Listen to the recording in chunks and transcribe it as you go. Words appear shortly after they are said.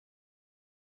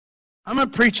I'm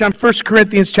going to preach on 1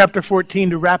 Corinthians chapter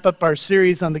 14 to wrap up our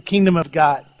series on the kingdom of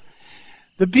God.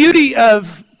 The beauty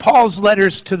of Paul's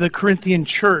letters to the Corinthian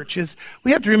church is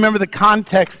we have to remember the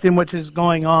context in which is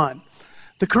going on.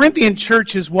 The Corinthian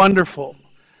church is wonderful.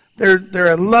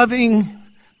 They're a loving,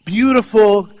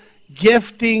 beautiful,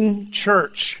 gifting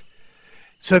church.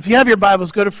 So if you have your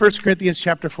Bibles, go to 1 Corinthians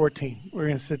chapter 14. We're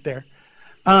going to sit there.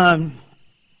 And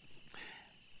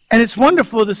it's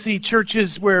wonderful to see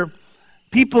churches where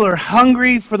people are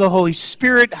hungry for the Holy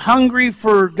Spirit, hungry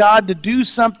for God to do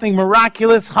something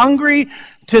miraculous, hungry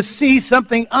to see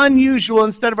something unusual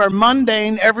instead of our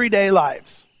mundane, everyday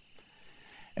lives.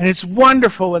 And it's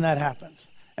wonderful when that happens.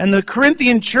 And the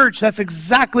Corinthian church, that's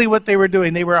exactly what they were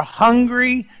doing. They were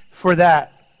hungry for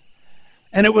that.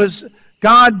 And it was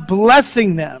God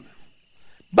blessing them.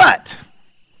 But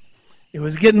it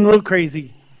was getting a little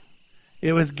crazy.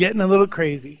 It was getting a little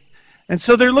crazy. And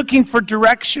so they're looking for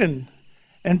direction.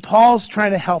 And Paul's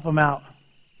trying to help them out.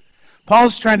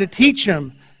 Paul's trying to teach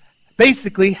them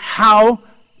basically how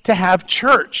to have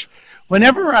church.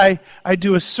 Whenever I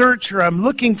do a search or I'm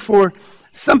looking for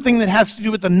something that has to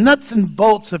do with the nuts and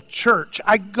bolts of church,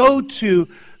 I go to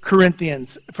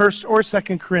Corinthians, 1st or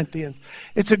 2nd Corinthians.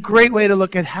 It's a great way to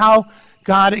look at how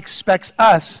God expects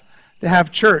us to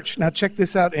have church. Now check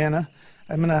this out, Anna.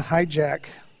 I'm going to hijack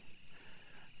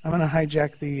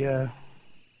the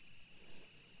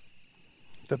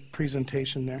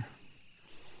presentation there.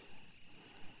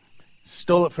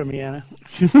 Stole it from me, Anna.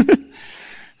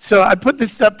 So I put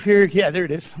this up here. Yeah, there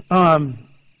it is.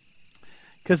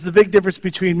 Because the big difference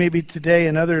between maybe today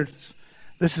and others,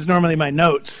 this is normally my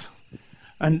notes.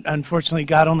 Unfortunately,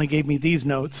 God only gave me these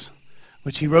notes,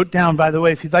 which he wrote down, by the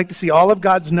way. If you'd like to see all of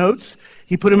God's notes,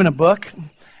 he put them in a book,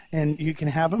 and you can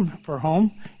have them for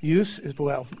home use as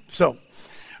well. So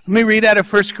let me read out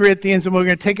of 1 Corinthians, and we're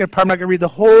going to take it apart. I'm not going to read the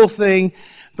whole thing,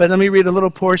 but let me read a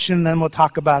little portion, and then we'll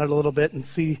talk about it a little bit and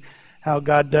see how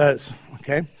God does.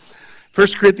 Okay? 1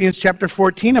 Corinthians chapter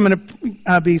 14, I'm going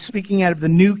to be speaking out of the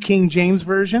New King James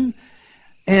Version.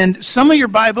 And some of your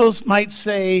Bibles might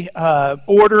say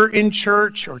order in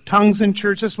church or tongues in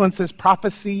church. This one says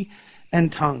prophecy and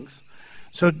tongues.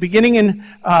 So beginning in,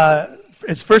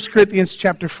 it's 1 Corinthians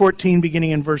chapter 14,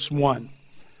 beginning in verse 1.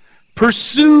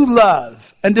 Pursue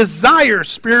love and desire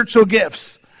spiritual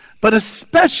gifts, but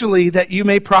especially that you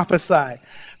may prophesy.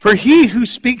 For he who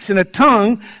speaks in a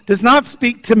tongue does not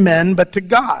speak to men, but to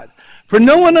God. For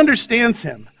no one understands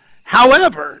him.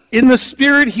 However, in the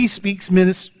Spirit he speaks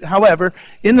mysteries.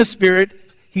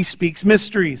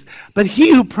 But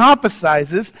he who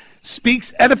prophesies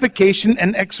speaks edification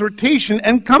and exhortation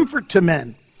and comfort to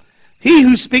men. He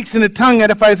who speaks in a tongue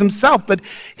edifies himself, but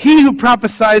he who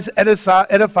prophesies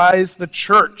edifies the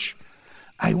church.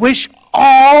 I wish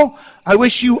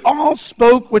you all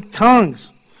spoke with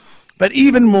tongues, but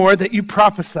even more that you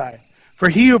prophesy. For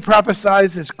he who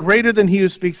prophesies is greater than he who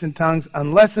speaks in tongues,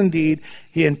 unless indeed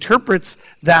he interprets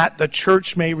that the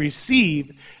church may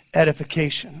receive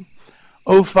edification.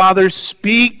 O Father,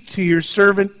 speak to your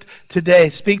servant today.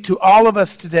 Speak to all of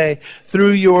us today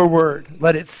through your word.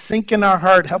 Let it sink in our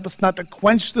heart. Help us not to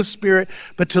quench the Spirit,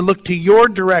 but to look to your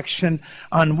direction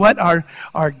on what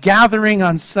our gathering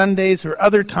on Sundays or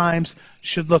other times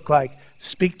should look like.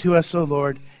 Speak to us, O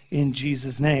Lord, in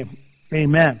Jesus' name.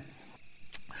 Amen.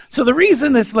 So the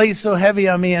reason this lays so heavy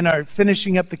on me in our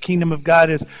finishing up the kingdom of God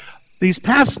is these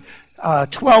past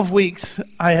 12 weeks,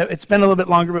 it's been a little bit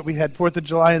longer, but we had 4th of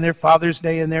July in there, Father's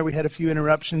Day in there, we had a few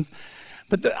interruptions.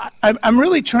 But I'm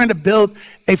really trying to build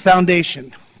a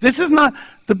foundation. This is not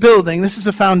the building, this is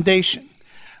a foundation.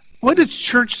 What is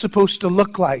church supposed to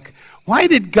look like? Why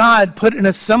did God put an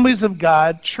Assemblies of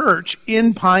God church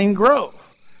in Pine Grove?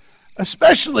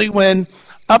 Especially when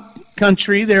up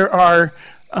country there are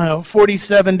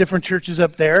 47 different churches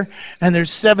up there, and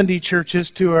there's 70 churches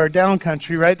to our down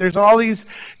country, right? There's all these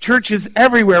churches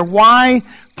everywhere. Why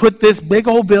put this big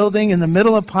old building in the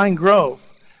middle of Pine Grove?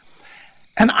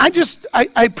 And I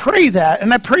pray that,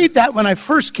 and I prayed that when I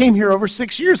first came here over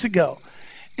 6 years ago.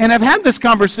 And I've had this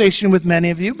conversation with many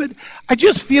of you, but I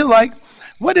just feel like,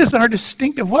 what is our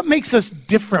distinctive? What makes us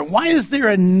different? Why is there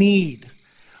a need?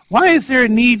 Why is there a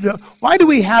need? Why do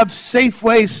we have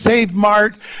Safeway, Save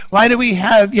Mart? Why do we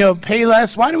have,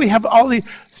 Payless? Why do we have all these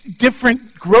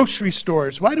different grocery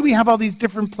stores? Why do we have all these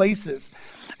different places?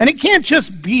 And it can't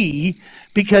just be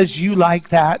because you like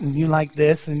that and you like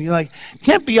this and you like, it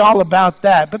can't be all about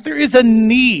that, but there is a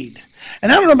need.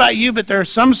 And I don't know about you, but there are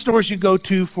some stores you go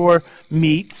to for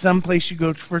meat, some place you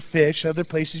go for fish, other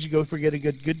places you go for get a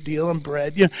good deal on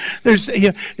bread.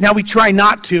 Now we try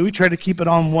not to. We try to keep it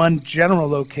on one general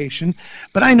location.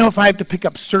 But I know if I have to pick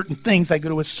up certain things, I go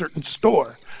to a certain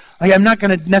store. Like, I'm not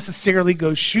going to necessarily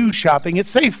go shoe shopping at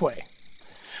Safeway.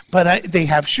 But they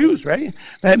have shoes, right?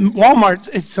 At Walmart,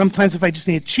 it's sometimes if I just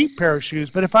need a cheap pair of shoes.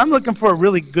 But if I'm looking for a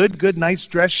really good, nice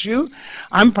dress shoe,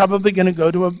 I'm probably going to go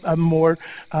to a more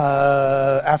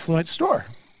affluent store.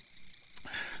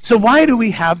 So why do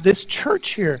we have this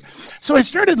church here? So I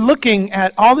started looking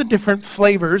at all the different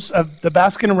flavors of the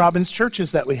Baskin & Robbins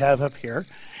churches that we have up here.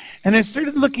 And I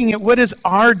started looking at what is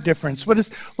our difference. Well,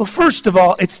 first of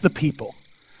all, it's the people.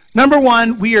 Number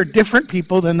one, we are different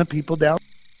people than the people down there.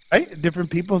 Right? Different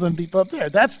people than people up there.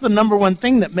 That's the number one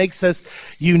thing that makes us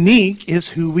unique, is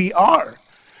who we are.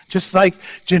 Just like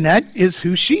Jeanette is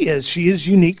who she is. She is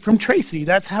unique from Tracy.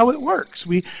 That's how it works.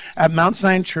 We at Mount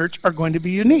Zion Church are going to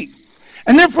be unique.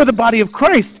 And therefore the body of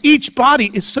Christ, each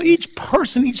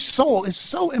person, each soul is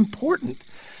so important,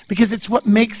 because it's what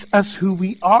makes us who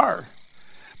we are.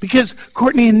 Because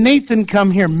Courtney and Nathan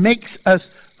come here makes us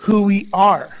who we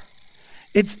are.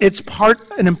 It's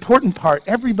an important part.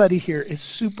 Everybody here is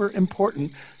super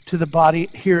important to the body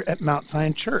here at Mount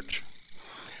Zion Church.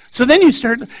 So then you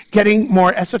start getting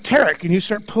more esoteric, and you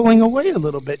start pulling away a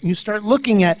little bit, and you start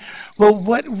looking at, well,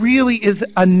 what really is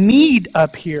a need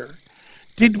up here?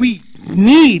 Did we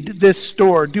need this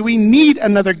store? Do we need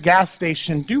another gas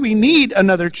station? Do we need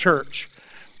another church?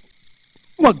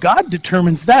 Well, God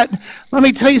determines that. Let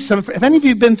me tell you something. If any of you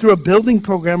have been through a building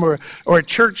program or a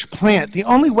church plant, the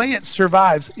only way it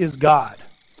survives is God.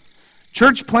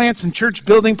 Church plants and church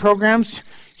building programs,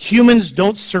 humans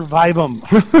don't survive them,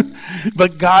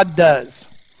 but God does.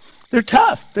 They're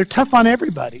tough. They're tough on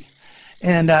everybody.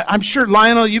 And I'm sure,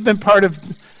 Lionel, you've been part of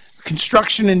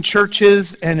construction in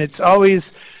churches, and it's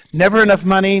always never enough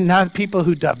money, not people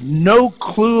who have no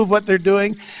clue of what they're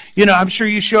doing. You know, I'm sure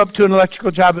you show up to an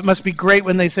electrical job. It must be great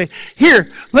when they say,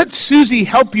 here, let Susie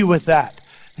help you with that.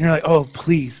 And you're like, oh,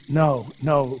 please,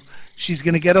 no. She's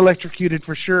going to get electrocuted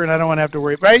for sure, and I don't want to have to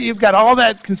worry. Right? You've got all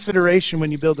that consideration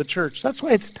when you build a church. That's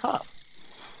why it's tough.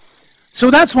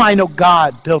 So that's why I know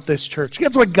God built this church.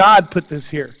 That's why God put this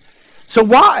here. So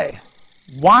why?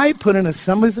 Why put an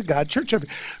Assemblies of God church over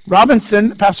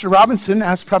here? Pastor Robinson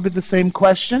asked probably the same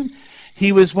question.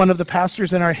 He was one of the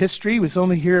pastors in our history. He was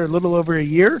only here a little over a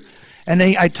year. And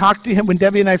I talked to him when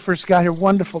Debbie and I first got here.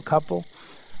 Wonderful couple.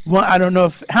 Well, I don't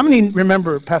know how many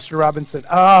remember Pastor Robinson?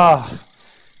 Oh,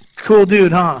 cool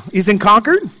dude, huh? He's in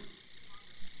Concord?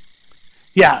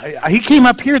 Yeah, he came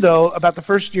up here, though, about the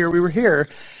first year we were here.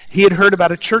 He had heard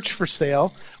about a church for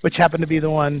sale, which happened to be the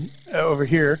one over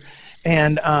here.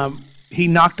 And he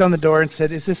knocked on the door and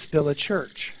said, is this still a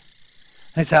church?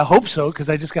 And I said, I hope so, because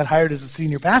I just got hired as a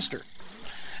senior pastor.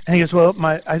 And he goes, well,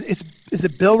 is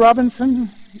it Bill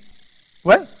Robinson?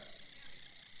 What?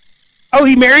 Oh,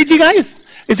 he married you guys?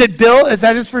 Is it Bill? Is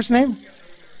that his first name?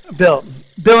 Bill.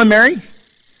 Bill and Mary?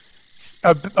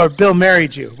 Or Bill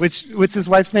married you. What's his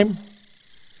wife's name?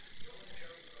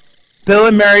 Bill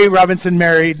and Mary Robinson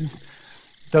married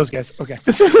those guys. Okay.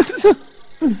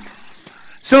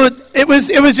 So it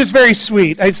was just very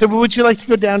sweet. I said, well, would you like to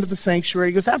go down to the sanctuary?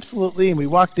 He goes, absolutely. And we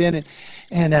walked in,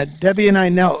 and Debbie and I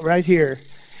knelt right here.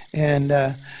 And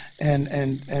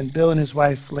Bill and his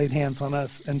wife laid hands on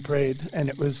us and prayed. And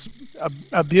it was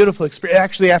a beautiful experience.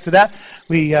 Actually, after that,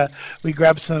 we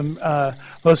grabbed some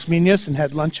Los Minos and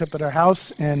had lunch up at our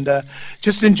house, and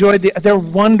just enjoyed they're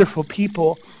wonderful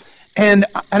people. And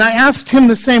I asked him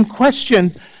the same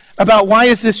question about why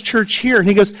is this church here? And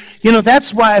he goes,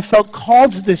 that's why I felt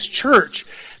called to this church,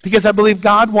 because I believe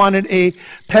God wanted a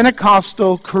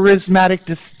Pentecostal, charismatic,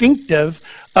 distinctive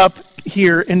up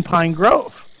here in Pine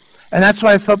Grove. And that's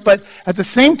why I felt, but at the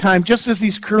same time, just as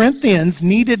these Corinthians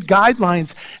needed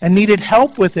guidelines and needed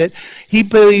help with it, he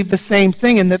believed the same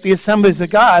thing, and that the Assemblies of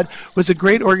God was a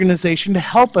great organization to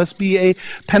help us be a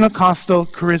Pentecostal,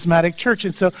 charismatic church.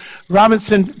 And so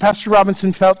Pastor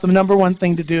Robinson felt the number one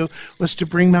thing to do was to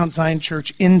bring Mount Zion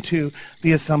Church into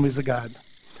the Assemblies of God.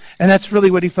 And that's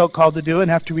really what he felt called to do,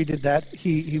 and after we did that,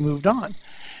 he moved on.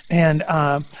 And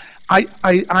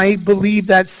I believe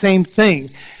that same thing.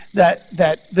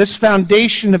 That this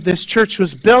foundation of this church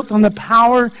was built on the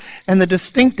power and the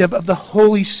distinctive of the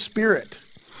Holy Spirit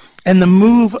and the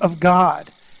move of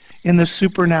God in the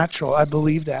supernatural. I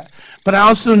believe that. But I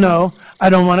also know I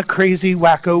don't want a crazy,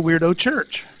 wacko, weirdo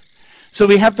church. So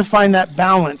we have to find that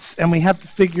balance, and we have to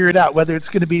figure it out, whether it's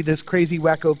going to be this crazy,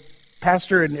 wacko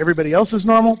pastor and everybody else is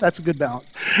normal. That's a good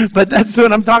balance. But that's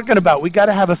what I'm talking about. We got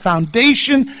to have a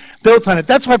foundation built on it.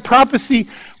 That's why prophecy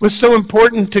was so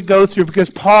important to go through, because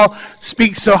Paul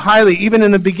speaks so highly, even in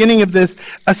the beginning of this,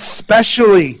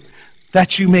 especially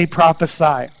that you may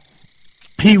prophesy.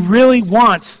 He really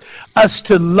wants us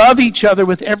to love each other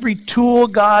with every tool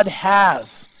God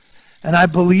has. And I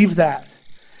believe that.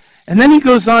 And then he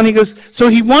goes on, he goes, so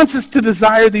he wants us to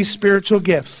desire these spiritual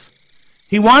gifts.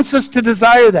 He wants us to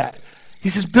desire that. He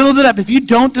says, build it up. If you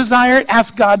don't desire it,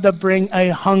 ask God to bring a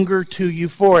hunger to you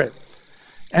for it.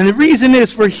 And the reason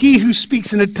is, for he who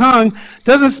speaks in a tongue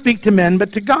doesn't speak to men,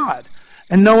 but to God,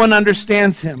 and no one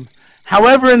understands him.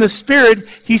 However, in the Spirit,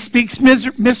 he speaks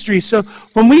mysteries. So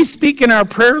when we speak in our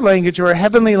prayer language or our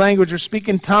heavenly language or speak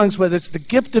in tongues, whether it's the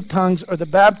gift of tongues or the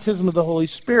baptism of the Holy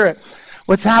Spirit,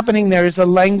 what's happening there is a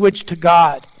language to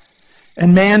God.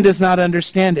 And man does not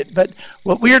understand it. But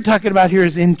what we are talking about here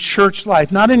is in church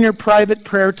life, not in your private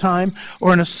prayer time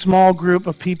or in a small group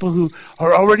of people who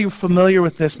are already familiar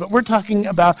with this, but we're talking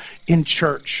about in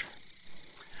church.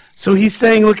 So he's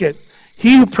saying, look at,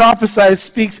 he who prophesies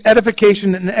speaks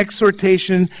edification and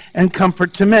exhortation and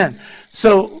comfort to men.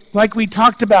 So, like we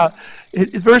talked about,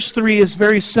 verse 3 is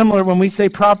very similar when we say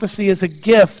prophecy is a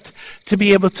gift to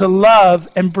be able to love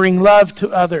and bring love to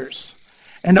others,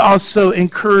 and also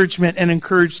encouragement and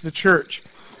encourage the church.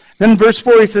 Then verse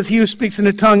 4, he says, he who speaks in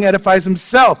a tongue edifies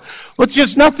himself. Well, there's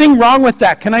just nothing wrong with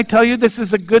that. Can I tell you, this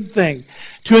is a good thing.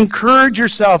 To encourage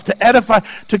yourself, to edify,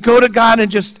 to go to God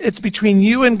and just, it's between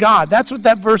you and God. That's what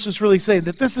that verse is really saying,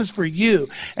 that this is for you.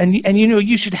 And you know,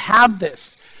 you should have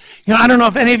this. You know, I don't know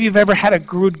if any of you have ever had a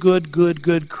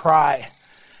good cry.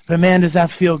 But man, does that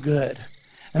feel good.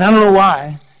 And I don't know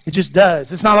why. It just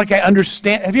does. It's not like I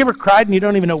understand. Have you ever cried and you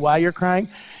don't even know why you're crying?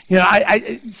 You know,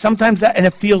 I sometimes that, and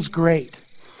it feels great.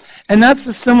 And that's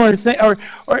a similar thing.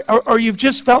 Or you've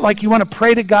just felt like you want to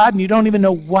pray to God and you don't even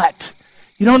know what.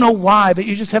 You don't know why, but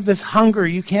you just have this hunger.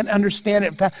 You can't understand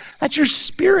it. That's your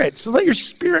spirit. So let your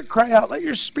spirit cry out. Let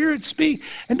your spirit speak.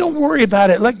 And don't worry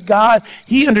about it. Let God,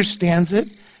 he understands it.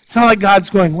 It's not like God's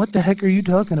going, what the heck are you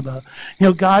talking about? You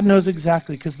know, God knows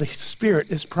exactly because the Spirit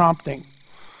is prompting.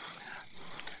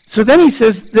 So then he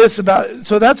says this about,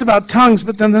 so that's about tongues,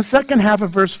 but then the second half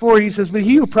of verse 4, he says, but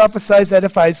he who prophesies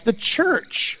edifies the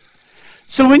church.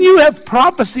 So when you have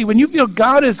prophecy, when you feel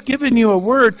God has given you a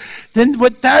word, then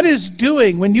what that is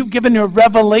doing, when you've given a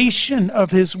revelation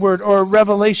of his word or a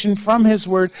revelation from his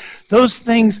word, those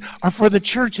things are for the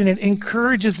church, and it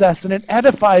encourages us and it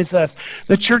edifies us,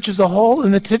 the church as a whole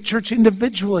and the church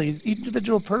individually,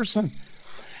 individual person.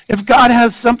 If God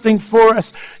has something for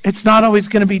us, it's not always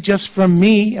going to be just from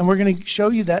me, and we're going to show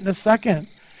you that in a second.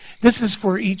 This is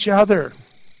for each other.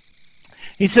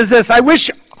 He says this, I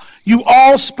wish you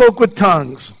all spoke with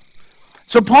tongues.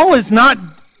 So Paul is not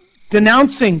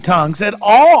denouncing tongues at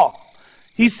all.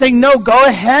 He's saying, no, go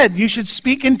ahead. You should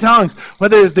speak in tongues,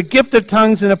 whether it's the gift of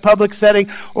tongues in a public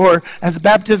setting or as a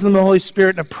baptism of the Holy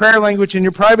Spirit in a prayer language in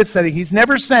your private setting. He's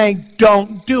never saying,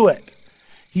 don't do it.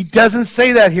 He doesn't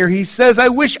say that here. He says, I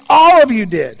wish all of you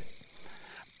did,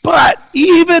 but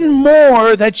even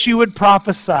more that you would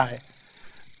prophesy.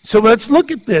 So let's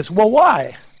look at this. Well,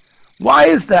 why? Why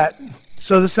is that?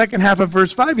 So the second half of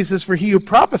verse 5, he says, for he who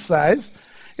prophesies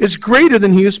is greater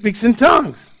than he who speaks in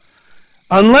tongues,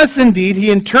 unless indeed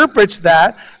he interprets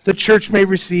that the church may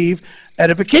receive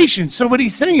edification. So what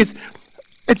he's saying is,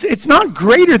 it's not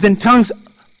greater than tongues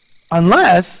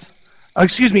unless,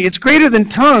 it's greater than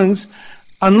tongues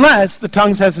unless the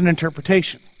tongues has an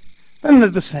interpretation. Then they're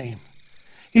the same.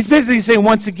 He's basically saying,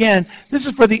 once again, this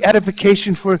is for the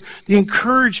edification, for the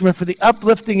encouragement, for the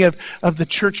uplifting of the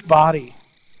church body.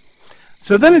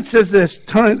 So then it says this,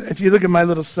 if you look at my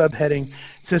little subheading, it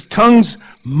says, tongues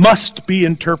must be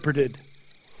interpreted.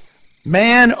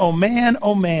 Man, oh man,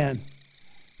 oh man.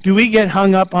 Do we get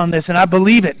hung up on this? And I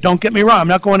believe it. Don't get me wrong. I'm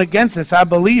not going against this. I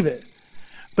believe it.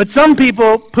 But some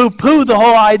people poo-poo the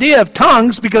whole idea of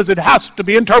tongues because it has to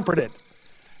be interpreted.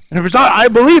 And if it's not, I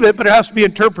believe it, but it has to be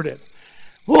interpreted.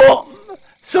 Well,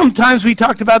 sometimes we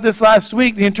talked about this last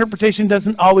week. The interpretation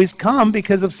doesn't always come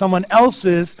because of someone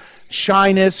else's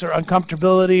shyness or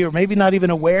uncomfortability or maybe not even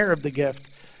aware of the gift.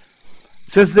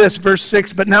 It says this, verse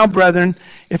 6, but now, brethren,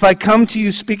 if I come to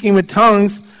you speaking with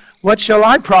tongues, what shall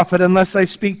I profit unless I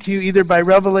speak to you either by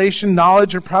revelation,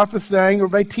 knowledge, or prophesying, or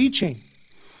by teaching?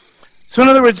 So in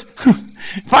other words,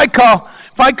 if I call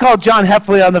John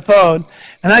Heffley on the phone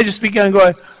and I just begin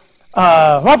going,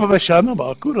 what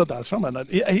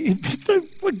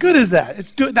good is that?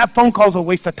 That phone call is a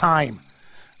waste of time,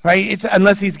 right?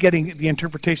 Unless he's getting the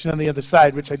interpretation on the other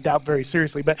side, which I doubt very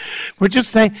seriously. But we're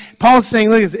just saying, Paul's saying,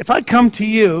 look, if I come to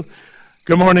you,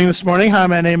 good morning this morning. Hi,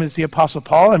 my name is the Apostle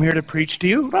Paul. I'm here to preach to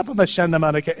you.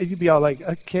 You'd be all like,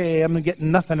 okay, I'm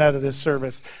getting nothing out of this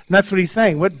service. And that's what he's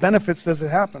saying. What benefits does it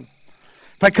happen?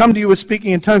 If I come to you with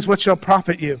speaking in tongues, what shall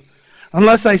profit you?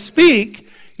 Unless I speak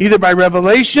either by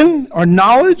revelation or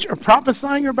knowledge or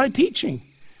prophesying or by teaching.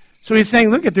 So he's saying,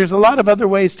 look, there's a lot of other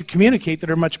ways to communicate that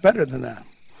are much better than that.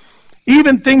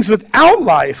 Even things without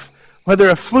life whether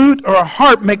a flute or a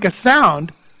harp make a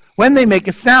sound, when they make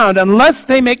a sound, unless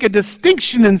they make a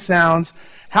distinction in sounds,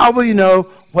 how will you know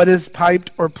what is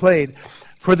piped or played?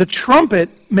 For the trumpet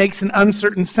makes an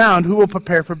uncertain sound. Who will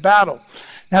prepare for battle?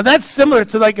 Now that's similar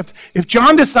to like if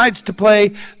John decides to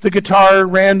play the guitar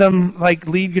random like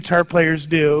lead guitar players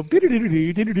do,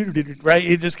 right?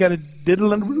 You just kind of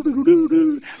diddle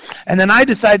and then I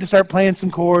decide to start playing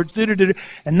some chords, and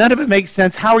none of it makes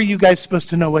sense. How are you guys supposed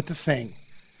to know what to sing?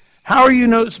 How are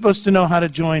you supposed to know how to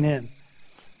join in?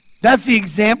 That's the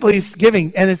example he's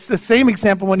giving, and it's the same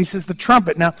example when he says the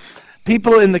trumpet. Now,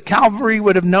 people in the cavalry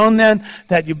would have known then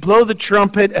that you blow the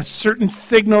trumpet as certain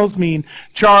signals mean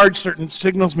charge, certain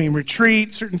signals mean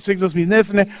retreat, certain signals mean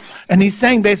this and that. And he's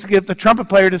saying basically if the trumpet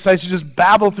player decides to just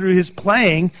babble through his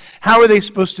playing, how are they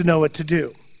supposed to know what to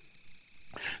do?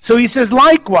 So he says,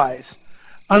 likewise,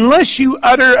 unless you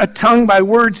utter a tongue by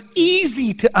words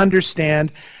easy to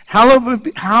understand,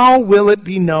 how will it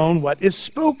be known what is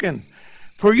spoken?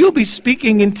 For you'll be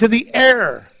speaking into the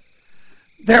air.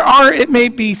 There are, it may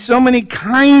be, so many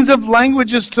kinds of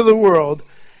languages to the world,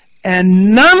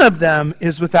 and none of them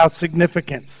is without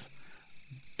significance.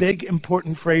 Big,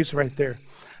 important phrase right there.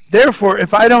 Therefore,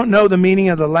 if I don't know the meaning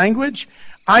of the language,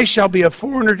 I shall be a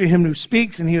foreigner to him who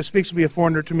speaks, and he who speaks will be a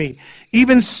foreigner to me.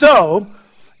 Even so,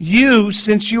 you,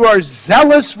 since you are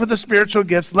zealous for the spiritual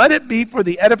gifts, let it be for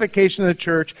the edification of the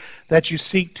church that you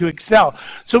seek to excel.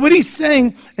 So what he's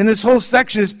saying in this whole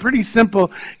section is pretty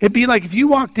simple. It'd be like if you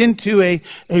walked into a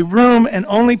room and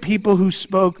only people who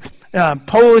spoke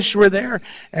Polish were there,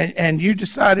 and you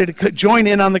decided to join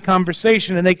in on the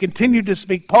conversation, and they continued to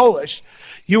speak Polish.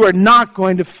 You are not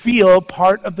going to feel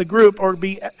part of the group or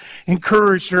be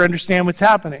encouraged or understand what's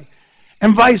happening.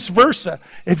 And vice versa.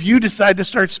 If you decide to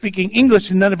start speaking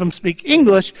English and none of them speak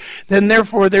English, then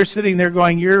therefore they're sitting there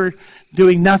going, you're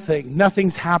doing nothing.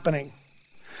 Nothing's happening.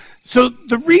 So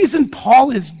the reason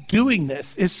Paul is doing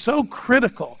this is so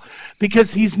critical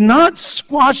because he's not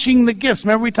squashing the gifts.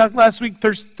 Remember we talked last week,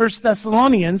 1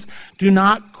 Thessalonians, do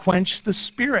not quench the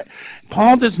Spirit.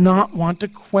 Paul does not want to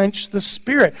quench the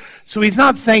Spirit. So he's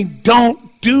not saying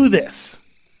don't do this.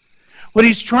 What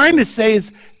he's trying to say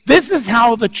is, this is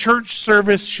how the church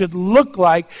service should look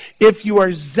like if you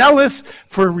are zealous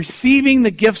for receiving the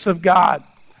gifts of God.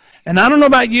 And I don't know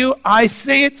about you, I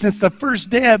say it since the first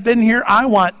day I've been here, I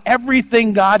want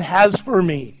everything God has for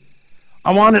me.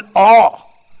 I want it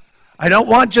all. I don't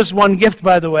want just one gift,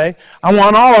 by the way. I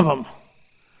want all of them.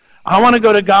 I want to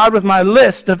go to God with my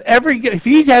list of every gift. If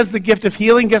he has the gift of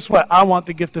healing, guess what? I want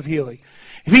the gift of healing.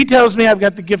 If he tells me I've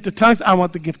got the gift of tongues, I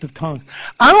want the gift of tongues.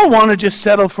 I don't want to just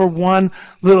settle for one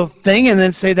little thing and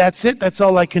then say, that's it, that's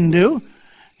all I can do.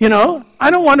 You know, I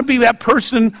don't want to be that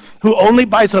person who only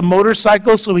buys a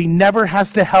motorcycle so he never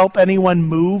has to help anyone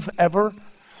move ever.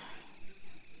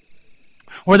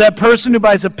 Or that person who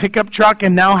buys a pickup truck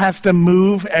and now has to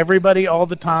move everybody all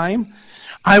the time.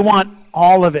 I want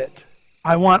all of it.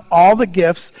 I want all the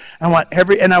gifts. And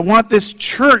I want this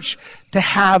church to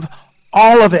have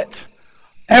all of it.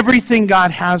 Everything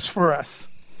God has for us.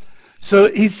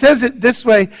 So he says it this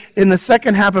way in the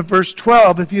second half of verse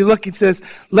 12. If you look, it says,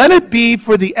 let it be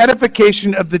for the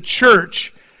edification of the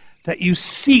church that you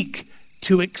seek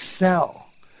to excel.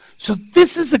 So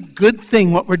this is a good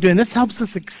thing, what we're doing. This helps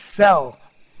us excel.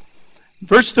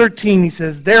 Verse 13, he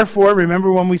says, therefore,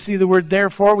 remember when we see the word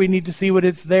therefore, we need to see what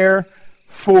it's there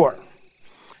for.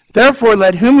 Therefore,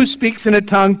 let him who speaks in a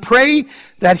tongue pray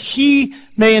that he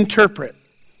may interpret.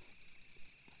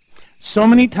 So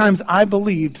many times I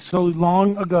believed so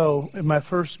long ago in my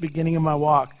first beginning of my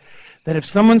walk that if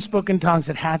someone spoke in tongues,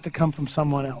 it had to come from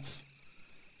someone else.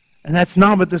 And that's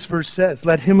not what this verse says.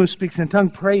 Let him who speaks in tongue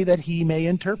pray that he may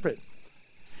interpret.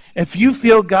 If you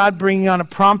feel God bringing on a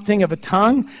prompting of a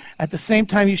tongue, at the same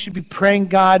time you should be praying,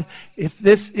 God, if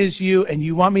this is you and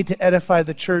you want me to edify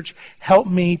the church, help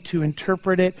me to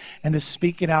interpret it and to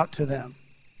speak it out to them.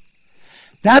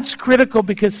 That's critical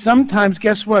because sometimes,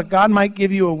 guess what? God might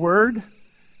give you a word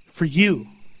for you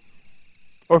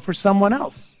or for someone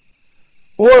else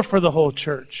or for the whole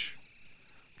church.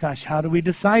 Gosh, how do we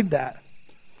decide that?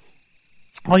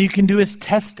 All you can do is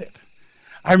test it.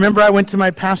 I remember I went to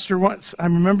my pastor once. I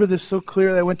remember this so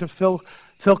clearly. I went to Phil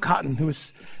Cotton, who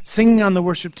was singing on the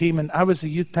worship team, and I was a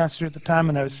youth pastor at the time,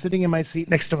 and I was sitting in my seat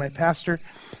next to my pastor,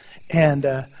 and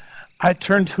I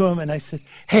turned to him and I said,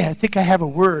 hey, I think I have a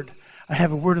word. I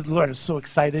have a word of the Lord. I was so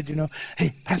excited, you know.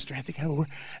 Hey, Pastor, I think I have a word.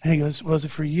 And he goes, well, is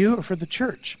it for you or for the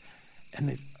church? And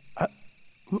they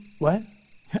what?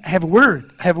 I have a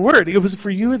word. I have a word. He goes, was it for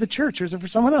you or the church or is it for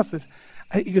someone else?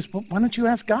 He goes, well, why don't you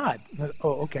ask God?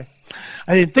 Oh, okay.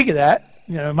 I didn't think of that.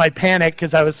 my panic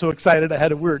because I was so excited I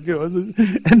had a word.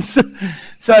 And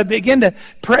so I began to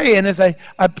pray, and as I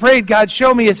prayed, God,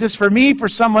 show me, is this for me, for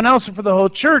someone else, or for the whole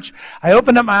church? I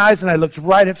opened up my eyes, and I looked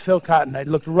right at Phil Cotton. I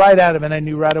looked right at him, and I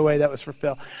knew right away that was for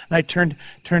Phil. And I turned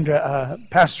to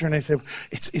Pastor, and I said,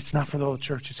 it's not for the whole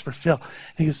church, it's for Phil.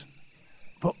 And he goes,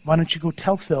 well, why don't you go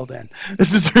tell Phil then?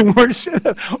 This is during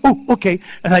worship. Oh, okay.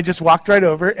 And I just walked right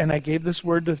over, and I gave this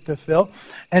word to Phil.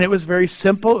 And it was very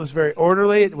simple. It was very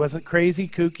orderly. It wasn't crazy,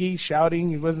 kooky, shouting.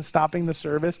 He wasn't stopping the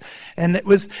service. And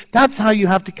that's how you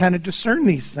have to kind of discern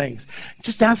these things.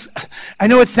 Just ask. I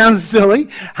know it sounds silly.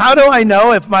 How do I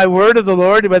know if my word of the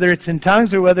Lord, whether it's in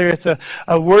tongues or whether it's a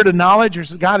word of knowledge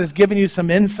or God has given you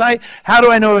some insight, how do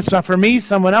I know it's not for me,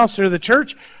 someone else, or the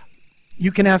church?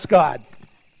 You can ask God.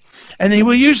 And he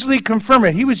will usually confirm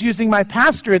it. He was using my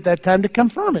pastor at that time to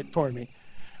confirm it for me.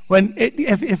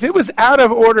 If it was out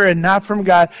of order and not from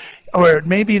God, or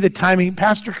maybe the timing,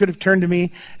 pastor could have turned to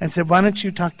me and said, why don't you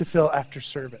talk to Phil after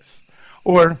service?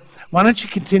 Or why don't you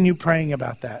continue praying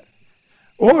about that?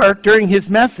 Or during his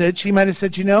message, he might have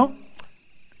said,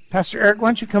 Pastor Eric, why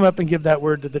don't you come up and give that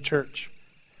word to the church?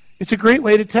 It's a great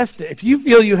way to test it. If you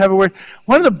feel you have a word,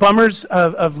 one of the bummers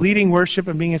of leading worship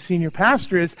and being a senior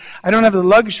pastor is I don't have the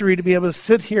luxury to be able to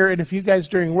sit here and if you guys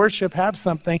during worship have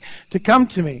something to come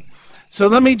to me. So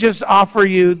let me just offer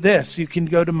you this. You can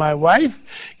go to my wife.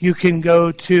 You can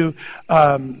go to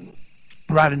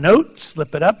write a note,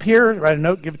 slip it up here, write a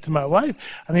note, give it to my wife.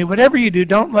 Whatever you do,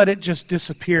 don't let it just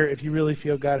disappear if you really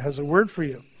feel God has a word for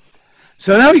you.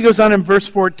 So now he goes on in verse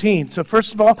 14. So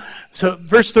first of all,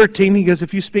 verse 13, he goes,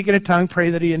 if you speak in a tongue,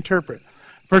 pray that he interpret.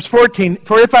 Verse 14,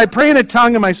 for if I pray in a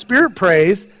tongue and my spirit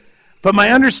prays, but my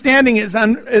understanding is, for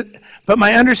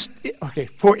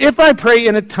if I pray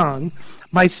in a tongue,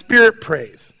 my spirit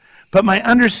prays, but my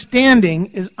understanding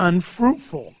is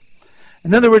unfruitful.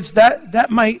 In other words,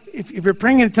 that might, if you're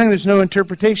praying in a tongue, there's no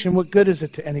interpretation, what good is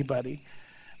it to anybody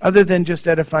other than just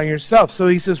edifying yourself? So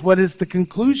he says, what is the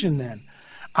conclusion then?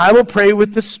 I will pray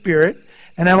with the Spirit,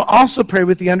 and I will also pray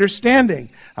with the understanding.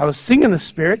 I will sing in the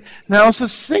Spirit, and I also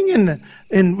sing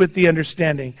in with the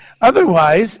understanding.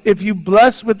 Otherwise, if you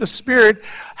bless with the Spirit,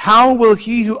 how will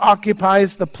he who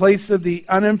occupies the place of the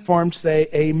uninformed say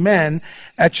amen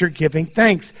at your giving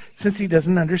thanks, since he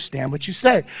doesn't understand what you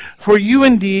say? For you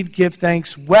indeed give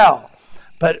thanks well,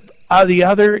 but the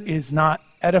other is not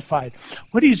edified.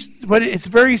 It's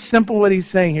very simple what he's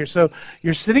saying here. So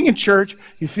you're sitting in church,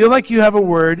 you feel like you have a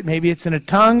word, maybe it's in a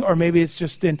tongue, or maybe it's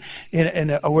just in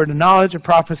a word of knowledge, a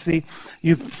prophecy.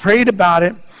 You've prayed about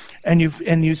it, and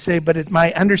you say, but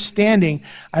my understanding,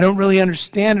 I don't really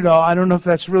understand it all. I don't know if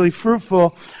that's really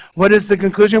fruitful. What is the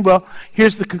conclusion? Well,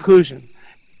 here's the conclusion.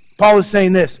 Paul is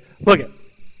saying this. Look it.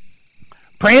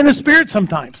 Pray in the Spirit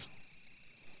sometimes.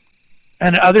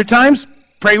 And other times,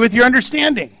 pray with your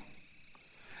understanding.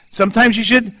 Sometimes you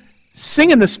should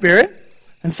sing in the Spirit,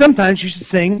 and sometimes you should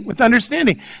sing with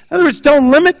understanding. In other words,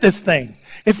 don't limit this thing.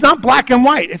 It's not black and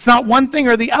white. It's not one thing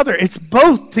or the other. It's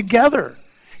both together.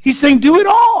 He's saying, do it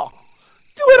all.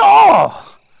 Do it all.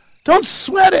 Don't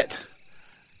sweat it.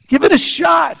 Give it a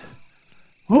shot.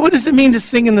 Well, what does it mean to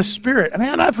sing in the Spirit?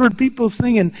 I've heard people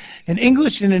sing in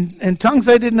English and in tongues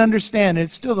I didn't understand.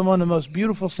 It's still one of the most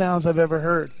beautiful sounds I've ever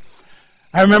heard.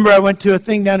 I remember I went to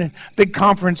a big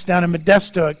conference down in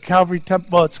Modesto at Calvary Temple.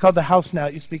 Well, it's called the House now.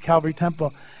 It used to be Calvary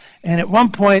Temple. And at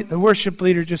one point, the worship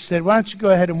leader just said, why don't you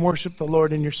go ahead and worship the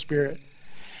Lord in your spirit?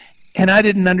 And I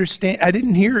didn't understand. I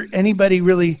didn't hear anybody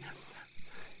really.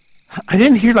 I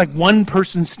didn't hear like one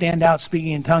person stand out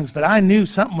speaking in tongues, but I knew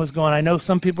something was going on. I know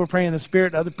some people were praying in the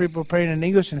Spirit, other people were praying in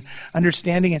English and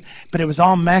understanding it, but it was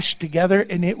all meshed together,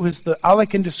 and it was all I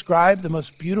can describe, the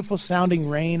most beautiful sounding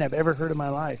rain I've ever heard in my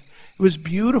life. It was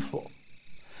beautiful.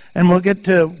 And we'll get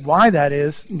to why that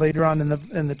is later on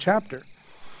in the chapter.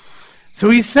 So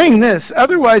he's saying this,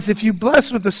 otherwise, if you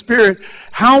bless with the Spirit,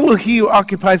 how will he who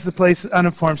occupies the place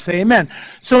uninformed say amen?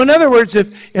 So in other words,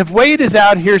 if Wade is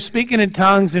out here speaking in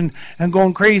tongues and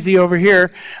going crazy over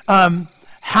here,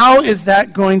 how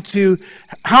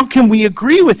can we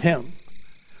agree with him?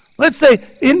 Let's say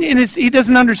he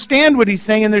doesn't understand what he's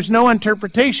saying and there's no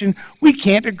interpretation. We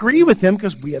can't agree with him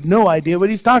because we have no idea what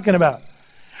he's talking about.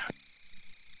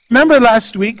 Remember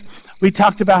last week we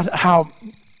talked about how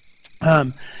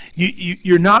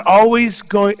you're not always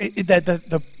going, that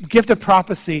the gift of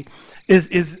prophecy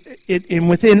is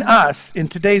within us in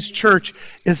today's church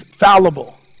is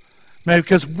fallible, right?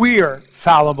 Because we are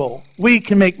fallible. We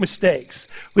can make mistakes.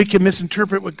 We can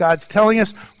misinterpret what God's telling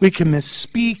us. We can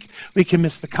misspeak. We can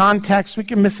miss the context. We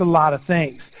can miss a lot of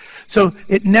things. So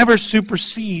it never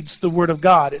supersedes the Word of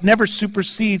God. It never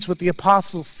supersedes what the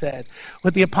apostles said,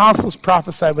 what the apostles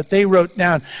prophesied, what they wrote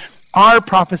down. Our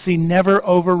prophecy never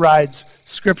overrides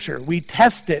Scripture. We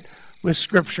test it with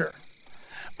Scripture.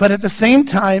 But at the same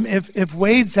time, if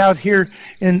Wade's out here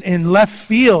in left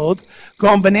field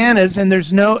going bananas and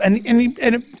there's no, and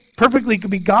it perfectly could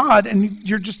be God and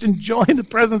you're just enjoying the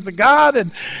presence of God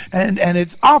and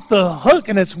it's off the hook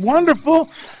and it's wonderful.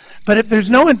 But if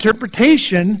there's no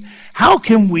interpretation, how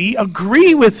can we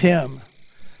agree with him?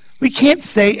 We can't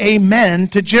say amen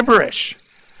to gibberish.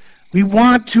 We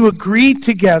want to agree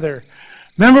together.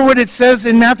 Remember what it says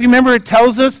in Matthew? Remember it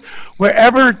tells us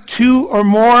wherever two or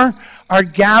more are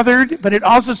gathered, but it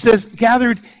also says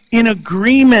gathered in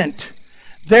agreement.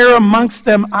 There amongst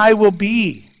them I will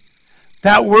be.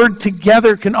 That word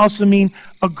together can also mean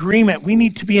agreement. We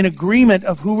need to be in agreement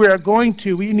of who we are going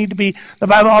to. We need to be, the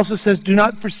Bible also says, do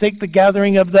not forsake the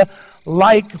gathering of the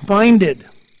like-minded.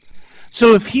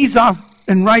 So if he's off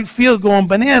in right field going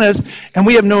bananas and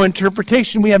we have no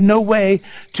interpretation, we have no way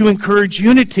to encourage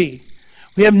unity.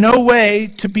 We have no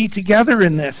way to be together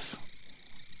in this.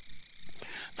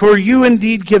 For you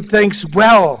indeed give thanks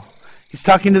well. He's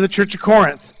talking to the church of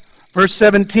Corinth. Verse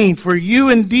 17, for you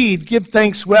indeed give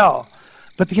thanks well,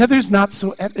 but the other is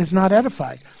not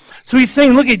edified. So he's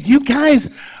saying, look, you guys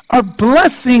are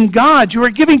blessing God. You are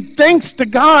giving thanks to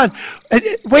God.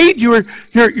 Wait, you're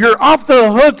off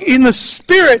the hook in the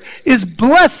Spirit is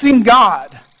blessing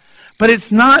God. But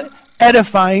it's not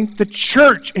edifying the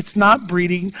church. It's not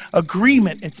breeding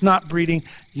agreement. It's not breeding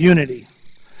unity.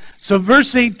 So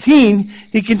verse 18,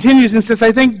 he continues and says,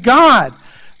 I thank God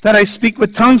that I speak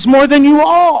with tongues more than you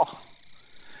all.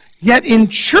 Yet in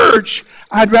church,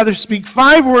 I'd rather speak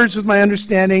 5 words with my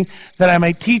understanding that I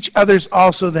might teach others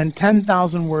also than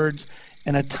 10,000 words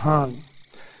in a tongue.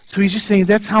 So he's just saying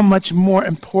that's how much more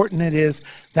important it is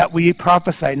that we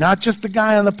prophesy. Not just the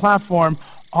guy on the platform,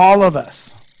 all of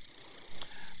us.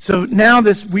 So now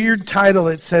this weird title,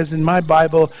 it says in my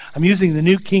Bible, I'm using the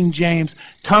New King James,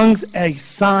 tongues a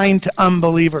sign to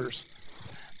unbelievers.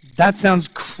 That sounds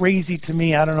crazy to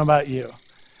me. I don't know about you.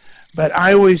 But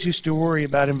I always used to worry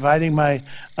about inviting my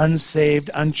unsaved,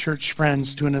 unchurched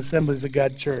friends to an Assemblies of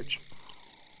God church.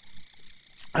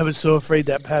 I was so afraid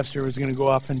that pastor was going to go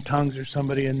off in tongues or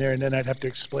somebody in there, and then I'd have to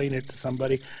explain it to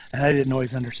somebody, and I didn't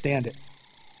always understand it.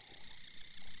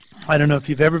 I don't know if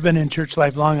you've ever been in church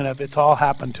life long enough, it's all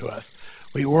happened to us.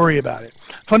 We worry about it.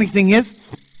 Funny thing is,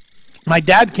 my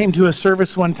dad came to a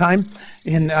service one time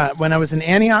when I was in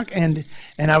Antioch, and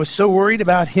I was so worried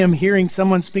about him hearing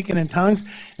someone speaking in tongues,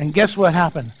 and guess what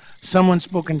happened? Someone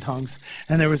spoke in tongues,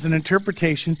 and there was an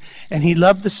interpretation, and he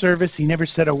loved the service. He never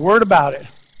said a word about it.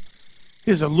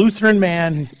 He was a Lutheran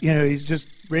man. He's just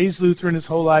raised Lutheran his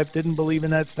whole life, didn't believe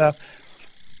in that stuff,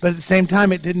 but at the same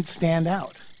time, it didn't stand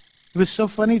out. It was so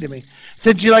funny to me. I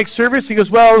said, do you like service? He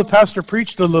goes, well, the pastor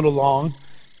preached a little long.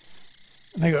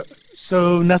 And I go,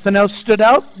 so nothing else stood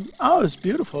out? Oh, it was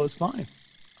beautiful. It was fine.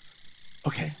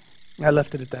 Okay. I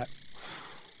left it at that.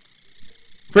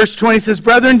 Verse 20 says,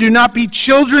 brethren, do not be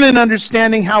children in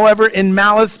understanding, however, in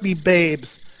malice be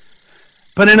babes,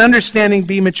 but in understanding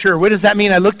be mature. What does that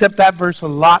mean? I looked up that verse a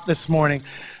lot this morning.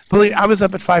 I was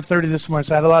up at 5:30 this morning,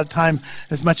 so I had a lot of time,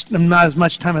 not as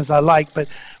much time as I like, but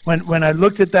when I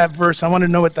looked at that verse, I wanted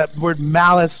to know what that word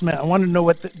malice meant. I wanted to know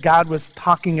what God was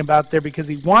talking about there, because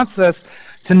he wants us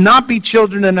to not be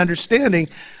children in understanding,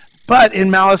 but in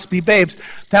malice be babes.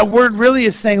 That word really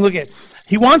is saying, look at,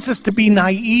 he wants us to be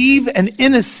naive and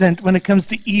innocent when it comes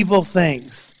to evil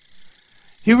things.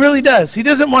 He really does. He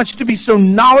doesn't want you to be so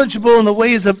knowledgeable in the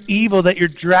ways of evil that you're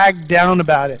dragged down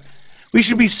about it. We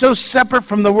should be so separate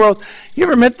from the world. You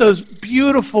ever met those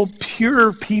beautiful,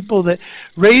 pure people that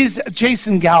raised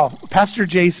Jason Gow, Pastor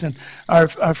Jason, our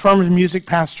farmers music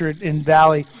pastor in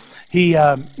Valley? He,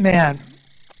 that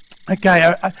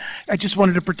guy, I just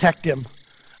wanted to protect him.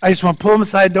 I just want to pull him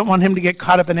aside. Don't want him to get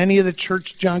caught up in any of the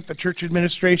church junk, the church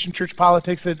administration, church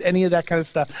politics, any of that kind of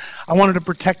stuff. I wanted to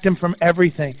protect him from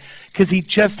everything because he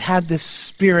just had this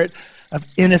spirit of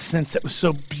innocence that was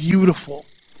so beautiful.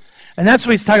 And that's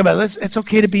what he's talking about. It's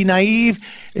okay to be naive.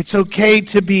 It's okay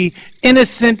to be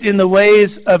innocent in the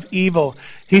ways of evil.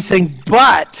 He's saying,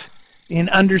 but in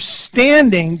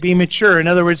understanding, be mature. In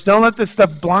other words, don't let this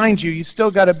stuff blind you. You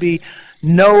still got to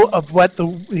know of what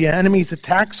the enemy's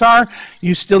attacks are.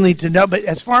 You still need to know. But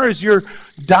as far as you're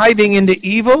diving into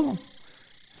evil,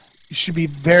 you should be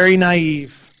very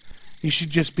naive. You should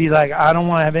just be like, I don't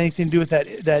want to have anything to do with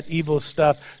that evil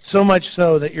stuff, so much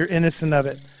so that you're innocent of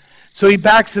it. So he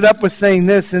backs it up with saying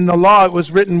this, in the law it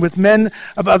was written, with men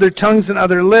of other tongues and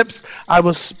other lips, I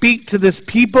will speak to this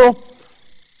people,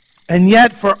 and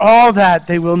yet for all that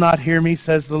they will not hear me,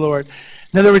 says the Lord.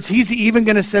 In other words, he's even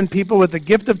going to send people with the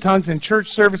gift of tongues in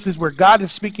church services where God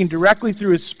is speaking directly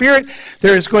through his Spirit.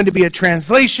 There is going to be a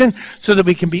translation so that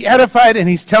we can be edified, and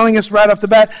he's telling us right off the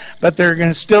bat, but there are going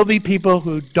to still be people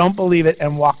who don't believe it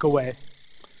and walk away.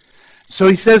 So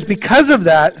he says, because of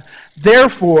that,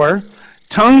 therefore,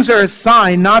 tongues are a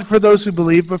sign not for those who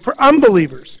believe, but for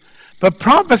unbelievers. But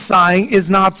prophesying is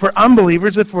not for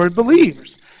unbelievers, but for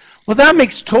believers. Well, that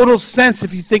makes total sense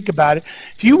if you think about it.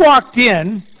 If you walked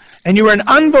in and you were an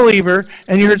unbeliever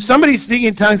and you heard somebody speaking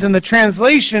in tongues and the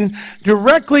translation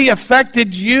directly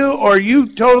affected you or you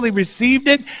totally received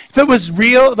it, if it was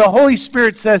real, the Holy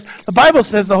Spirit says, the Bible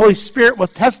says the Holy Spirit will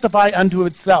testify unto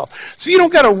itself. So you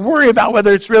don't got to worry about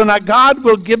whether it's real or not. God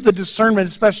will give the discernment,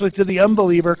 especially to the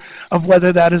unbeliever, of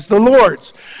whether that is the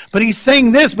Lord's. But he's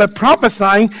saying this, but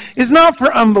prophesying is not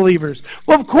for unbelievers.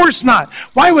 Well, of course not.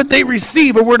 Why would they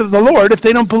receive a word of the Lord if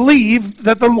they don't believe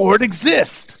that the Lord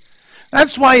exists?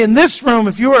 That's why in this room,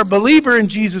 if you are a believer in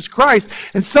Jesus Christ,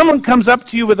 and someone comes up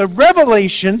to you with a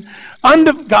revelation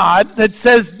unto God that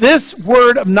says this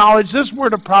word of knowledge, this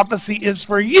word of prophecy is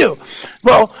for you.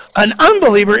 Well, an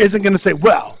unbeliever isn't going to say,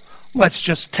 well, let's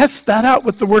just test that out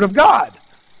with the word of God.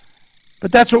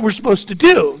 But that's what we're supposed to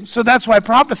do. So that's why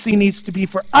prophecy needs to be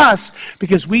for us,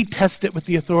 because we test it with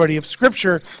the authority of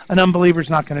Scripture. An unbeliever is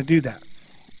not going to do that.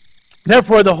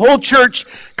 Therefore, the whole church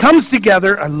comes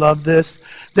together. I love this.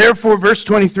 Therefore, verse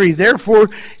 23, therefore,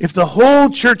 if the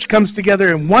whole church comes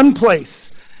together in one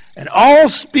place and all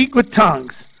speak with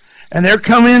tongues, and there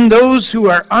come in those who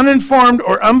are uninformed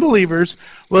or unbelievers,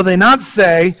 will they not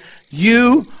say,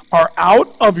 you are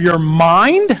out of your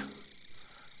mind?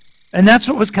 And that's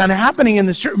what was kind of happening in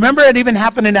this church. Remember, it even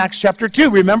happened in Acts chapter 2.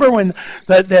 Remember when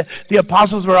the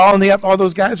apostles were all in the all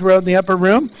those guys were in the upper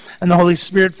room, and the Holy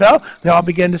Spirit fell. They all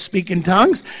began to speak in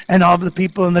tongues, and all the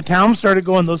people in the town started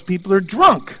going, those people are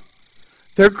drunk.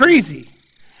 They're crazy.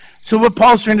 So what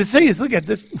Paul's trying to say is, look at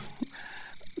this.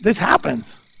 This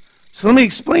happens. So let me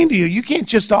explain to you. You can't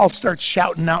just all start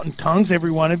shouting out in tongues,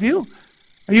 every one of you.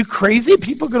 Are you crazy?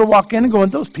 People are going to walk in and go,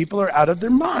 those people are out of their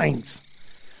minds.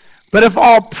 But if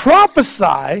all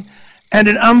prophesy, and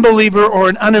an unbeliever or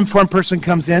an uninformed person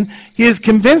comes in, he is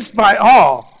convinced by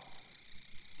all.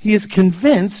 He is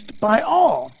convinced by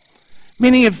all.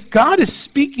 Meaning, if God is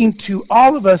speaking to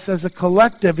all of us as a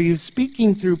collective, he is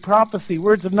speaking through prophecy,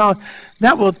 words of knowledge,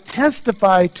 that will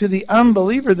testify to the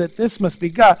unbeliever that this must be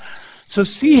God. So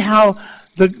see how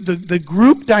the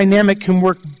group dynamic can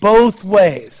work both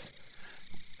ways.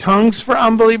 Tongues for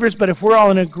unbelievers, but if we're all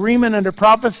in agreement under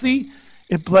prophecy,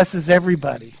 it blesses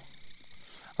everybody.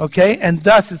 Okay? And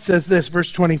thus it says this,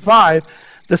 verse 25,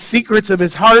 the secrets of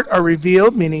his heart are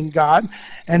revealed, meaning God,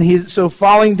 and he's so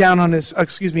falling down on his,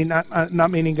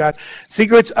 not meaning God,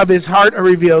 secrets of his heart are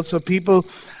revealed, so people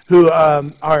who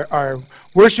are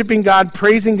worshiping God,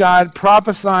 praising God,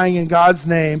 prophesying in God's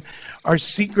name, our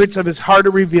secrets of his heart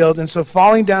are revealed, and so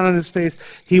falling down on his face,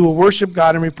 he will worship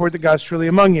God and report that God is truly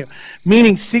among you.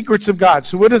 Meaning secrets of God.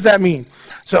 So what does that mean?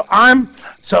 So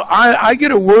I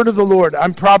get a word of the Lord.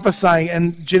 I'm prophesying,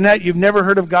 and Jeanette, you've never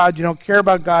heard of God. You don't care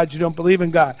about God. You don't believe in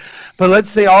God. But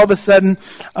let's say all of a sudden,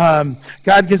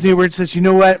 God gives me a word and says, you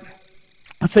know what?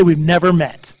 Let's say we've never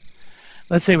met.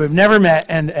 Let's say we've never met,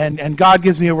 and God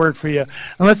gives me a word for you.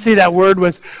 And let's say that word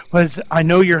was I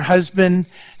know your husband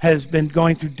has been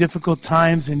going through difficult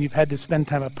times, and you've had to spend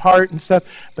time apart and stuff,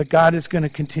 but God is going to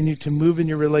continue to move in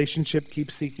your relationship.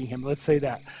 Keep seeking him. Let's say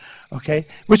that. Okay?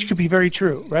 Which could be very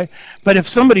true, right? But if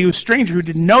somebody who's a stranger who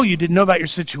didn't know you, didn't know about your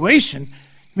situation,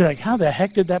 you'd be like, how the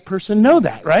heck did that person know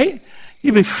that, right?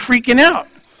 You'd be freaking out.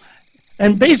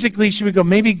 And basically she would go,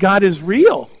 maybe God is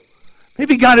real.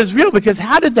 Maybe God is real, because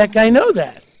how did that guy know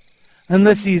that?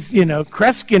 Unless he's,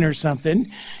 Kreskin or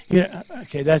something.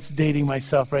 Okay, that's dating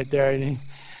myself right there.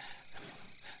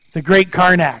 The great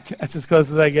Karnak. That's as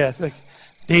close as I get. Like,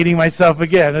 dating myself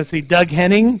again. Let's see, Doug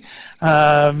Henning,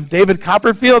 David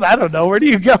Copperfield. I don't know. Where do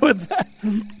you go with that?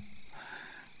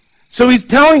 So he's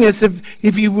telling us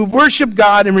if you worship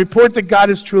God and report that God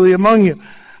is truly among you.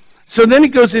 So then he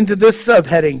goes into this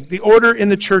subheading, the order in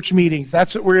the church meetings.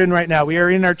 That's what we're in right now. We are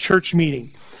in our church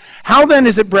meeting. How then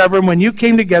is it, brethren, when you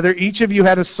came together, each of you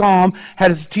had a psalm,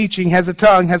 had a teaching, has a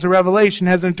tongue, has a revelation,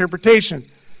 has an interpretation?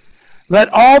 Let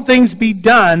all things be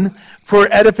done for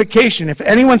edification. If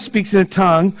anyone speaks in a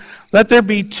tongue, let there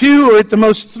be 2 or at the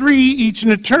most 3 each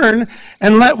in a turn,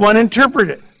 and let one interpret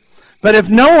it. But if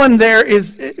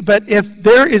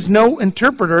there is no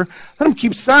interpreter, let him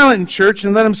keep silent in church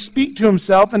and let him speak to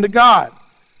himself and to God.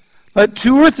 Let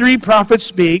 2 or 3 prophets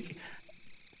speak,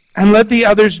 and let the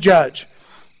others judge.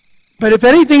 But if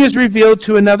anything is revealed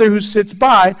to another who sits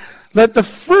by, let the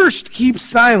first keep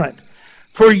silent.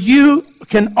 For you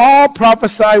can all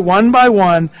prophesy one by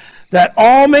one, that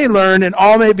all may learn and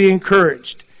all may be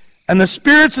encouraged. And the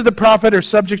spirits of the prophet are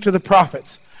subject to the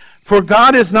prophets. For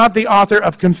God is not the author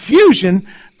of confusion,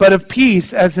 but of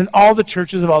peace, as in all the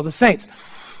churches of all the saints.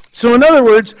 So in other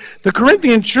words, the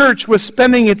Corinthian church was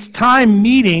spending its time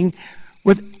meeting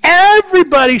with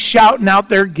everybody shouting out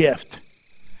their gift.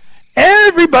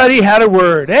 Everybody had a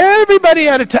word. Everybody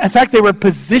had in fact, they were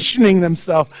positioning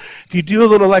themselves. If you do a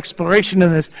little exploration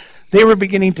in this, they were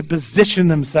beginning to position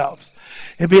themselves.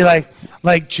 It'd be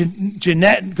like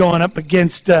Jeanette going up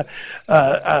against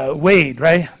Wade,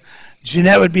 right?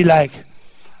 Jeanette would be like,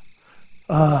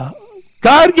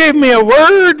 God gave me a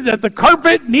word that the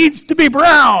carpet needs to be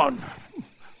brown.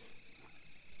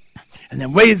 And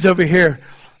then Wade's over here,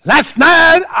 last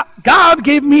night God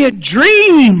gave me a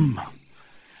dream.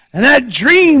 And that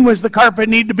dream was the carpet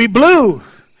need to be blue.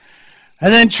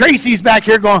 And then Tracy's back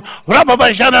here going,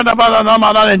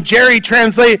 and Jerry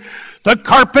translate, the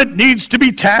carpet needs to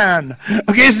be tan.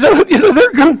 Okay, so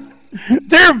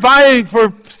they're vying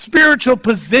for spiritual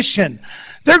position.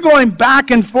 They're going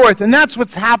back and forth, and that's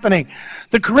what's happening.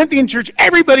 The Corinthian church,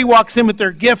 everybody walks in with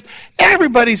their gift.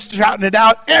 Everybody's shouting it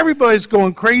out. Everybody's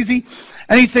going crazy.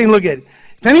 And he's saying, look at it.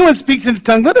 If anyone speaks in a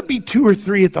tongue, let it be 2 or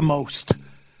 3 at the most.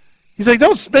 He's like,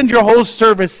 don't spend your whole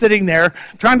service sitting there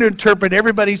trying to interpret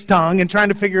everybody's tongue and trying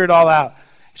to figure it all out.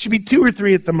 It should be 2 or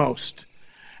 3 at the most.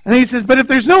 And then he says, but if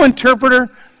there's no interpreter,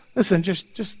 listen,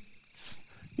 just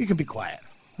you can be quiet.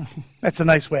 That's a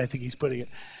nice way I think he's putting it.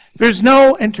 If there's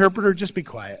no interpreter, just be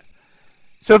quiet.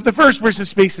 So if the first person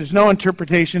speaks, there's no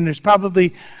interpretation, there's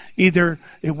probably either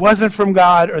it wasn't from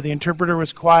God or the interpreter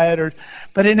was quiet,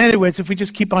 but in any ways, if we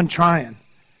just keep on trying.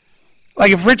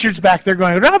 Like if Richard's back there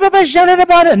going,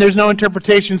 and there's no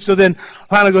interpretation, so then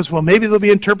Lana goes, well, maybe there'll be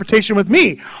interpretation with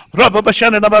me. And then all of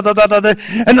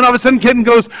a sudden Ken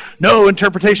goes, no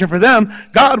interpretation for them.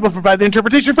 God will provide the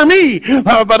interpretation for me.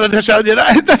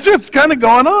 That's what's kind of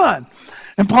going on.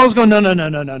 And Paul's going, no,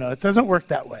 it doesn't work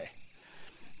that way.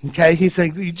 Okay, he's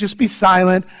saying, you just be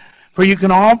silent, for you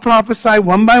can all prophesy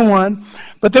one by one.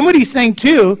 But then what he's saying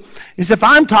too is if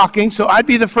I'm talking, so I'd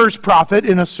be the first prophet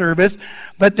in a service,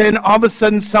 but then all of a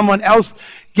sudden someone else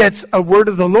gets a word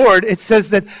of the Lord, it says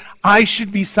that I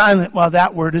should be silent while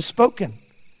that word is spoken.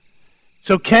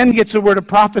 So Ken gets a word of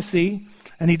prophecy,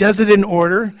 and he does it in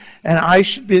order, and I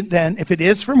should be then, if it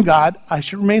is from God, I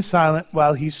should remain silent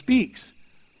while he speaks.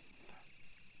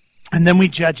 And then we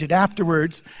judge it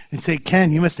afterwards and say,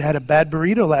 Ken, you must have had a bad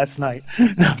burrito last night.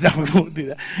 No, we won't do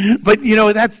that. But,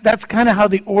 that's kind of how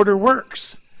the order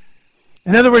works.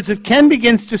 In other words, if Ken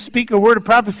begins to speak a word of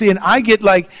prophecy and I get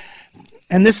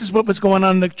and this is what was going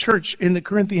on in the church, in the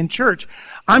Corinthian church,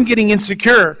 I'm getting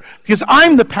insecure because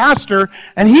I'm the pastor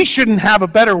and he shouldn't have a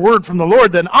better word from the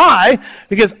Lord than I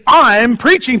because I'm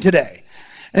preaching today.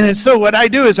 And so what I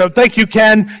do is, thank you,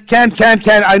 Ken,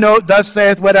 I know, thus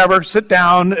saith, whatever, sit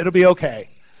down, it'll be okay.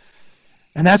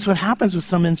 And that's what happens with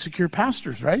some insecure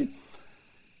pastors, right?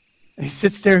 And he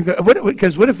sits there and goes,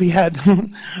 because what if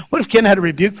Ken had a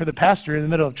rebuke for the pastor in the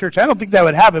middle of church? I don't think that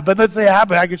would happen, but let's say it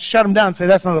happened, I could shut him down and say,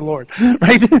 that's not the Lord,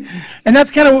 right? And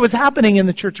that's kind of what was happening in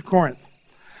the church of Corinth.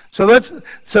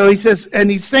 So he says,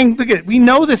 and he's saying, look at it, we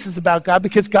know this is about God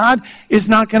because God is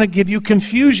not going to give you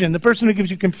confusion. The person who gives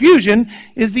you confusion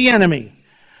is the enemy.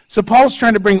 So Paul's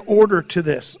trying to bring order to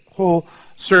this whole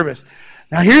service.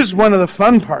 Now here's one of the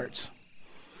fun parts.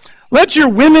 Let your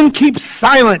women keep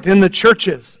silent in the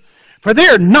churches, for they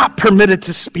are not permitted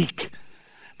to speak,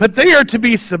 but they are to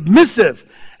be submissive,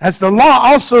 as the law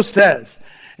also says.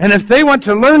 And if they want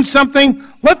to learn something,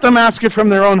 let them ask it from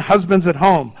their own husbands at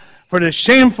home. For it is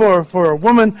shameful for a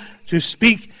woman to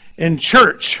speak in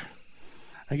church.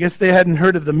 I guess they hadn't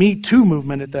heard of the Me Too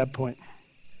movement at that point.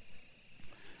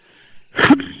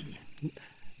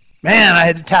 Man, I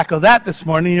had to tackle that this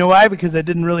morning. You know why? Because I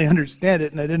didn't really understand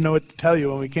it, and I didn't know what to tell you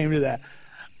when we came to that.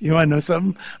 You want to know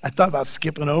something? I thought about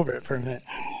skipping over it for a minute.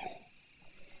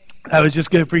 I was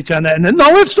just going to preach on that, and then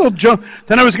let's all jump.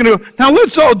 Then I was going to go, now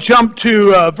let's all jump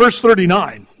to verse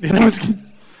 39. That's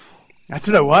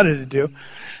what I wanted to do.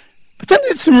 But then I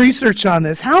did some research on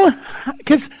this.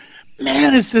 Because,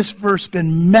 man, has this verse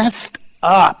been messed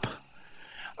up.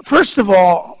 First of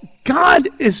all, God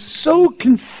is so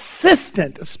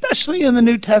consistent, especially in the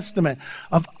New Testament,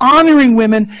 of honoring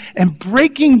women and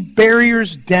breaking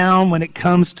barriers down when it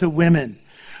comes to women.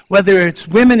 whether it's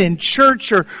women in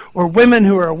church or women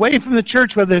who are away from the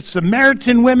church, whether it's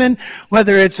Samaritan women,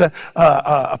 whether it's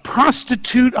a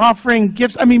prostitute offering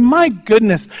gifts. I mean, my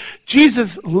goodness,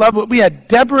 Jesus loved it. We had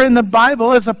Deborah in the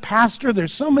Bible as a pastor.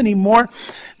 There's so many more.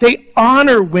 They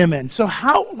honor women. So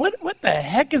what the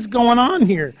heck is going on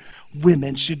here?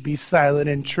 Women should be silent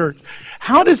in church.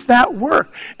 How does that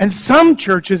work? And some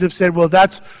churches have said, well,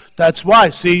 that's why.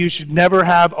 See, you should never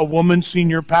have a woman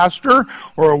senior pastor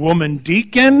or a woman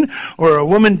deacon or a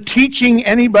woman teaching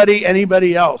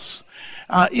anybody else.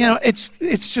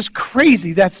 It's just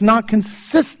crazy. That's not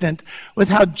consistent with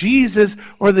how Jesus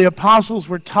or the apostles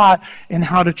were taught in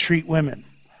how to treat women.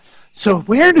 So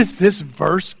where does this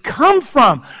verse come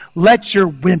from? Let your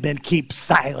women keep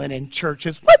silent in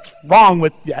churches. What's wrong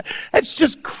with that? That's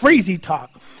just crazy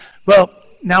talk. Well,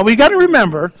 now we got to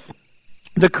remember,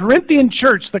 the Corinthian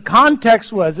church, the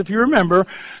context was, if you remember,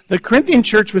 the Corinthian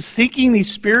church was seeking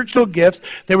these spiritual gifts.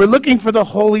 They were looking for the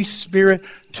Holy Spirit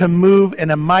to move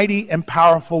in a mighty and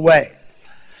powerful way.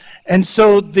 And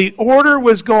so the order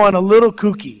was going a little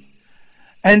kooky.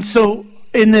 And so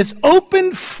in this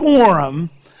open forum,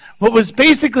 what was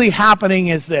basically happening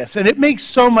is this, and it makes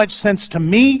so much sense to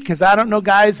me, because I don't know,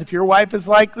 guys, if your wife is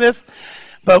like this,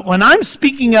 but when I'm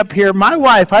speaking up here, my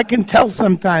wife, I can tell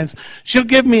sometimes, she'll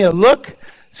give me a look.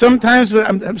 Sometimes,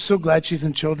 I'm so glad she's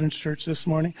in children's church this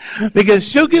morning, because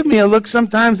she'll give me a look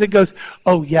sometimes that goes,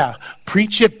 oh yeah,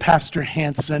 preach it, Pastor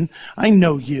Hanson. I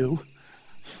know you.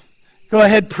 Go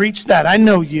ahead, preach that. I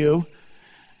know you.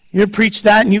 You preach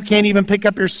that and you can't even pick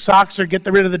up your socks or get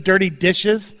rid of the dirty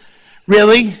dishes?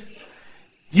 Really?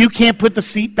 You can't put the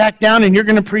seat back down and you're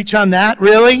going to preach on that?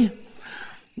 Really?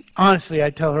 Honestly, I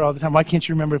tell her all the time, why can't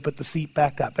you remember to put the seat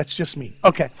back up? That's just me.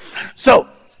 Okay. So,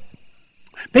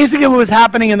 basically what was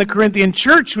happening in the Corinthian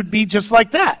church would be just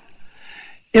like that.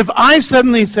 If I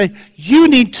suddenly say, you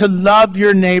need to love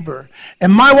your neighbor,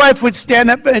 and my wife would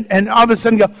stand up and all of a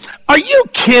sudden go, are you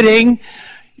kidding?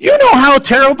 You know how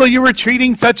terrible you were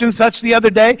treating such and such the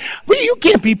other day? Well, you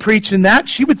can't be preaching that.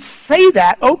 She would say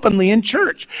that openly in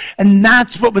church. And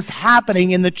that's what was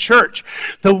happening in the church.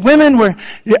 The women were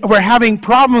having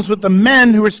problems with the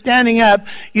men who were standing up,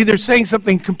 either saying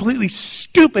something completely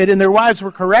stupid and their wives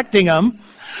were correcting them,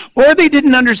 or they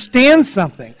didn't understand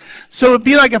something. So it'd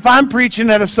be like if I'm preaching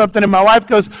out of something and my wife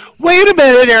goes, wait a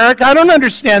minute, Eric, I don't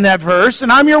understand that verse,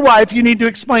 and I'm your wife, you need to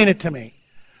explain it to me.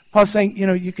 Paul's saying,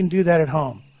 you can do that at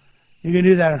home. You can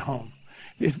do that at home.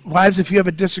 Wives, if you have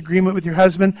a disagreement with your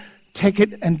husband, take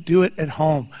it and do it at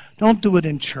home. Don't do it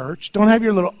in church. Don't have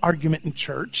your little argument in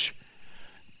church.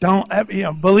 Don't have,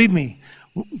 believe me,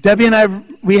 Debbie and I,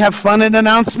 we have fun at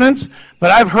announcements,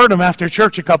 but I've heard them after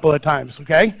church a couple of times,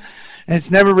 okay? And it's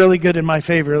never really good in my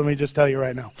favor, let me just tell you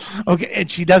right now. Okay,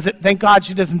 and she does it, thank God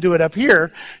she doesn't do it up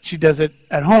here. She does it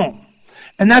at home.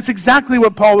 And that's exactly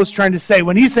what Paul was trying to say.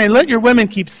 When he's saying, let your women,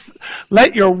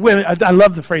 I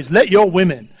love the phrase, let your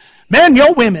women. Man,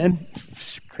 your women,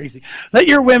 crazy. Let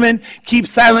your women keep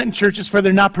silent in churches, for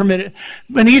they're not permitted.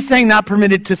 When he's saying not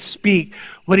permitted to speak,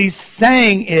 what he's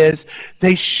saying is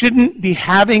they shouldn't be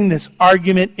having this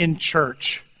argument in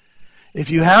church.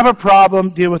 If you have a problem,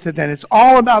 deal with it then. It's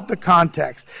all about the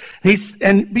context.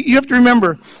 And you have to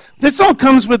remember, this all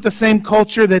comes with the same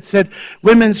culture that said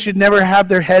women should never have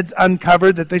their heads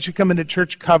uncovered, that they should come into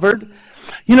church covered.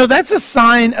 That's a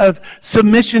sign of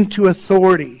submission to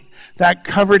authority, that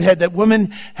covered head, that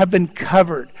women have been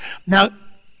covered. Now,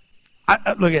 I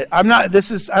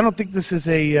don't think this is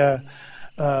a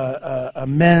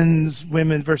men's,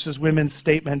 women versus women's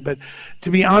statement, but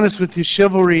to be honest with you,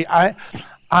 chivalry,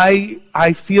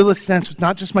 I feel a sense with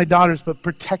not just my daughters, but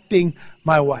protecting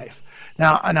my wife.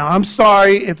 Now, I'm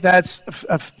sorry if that's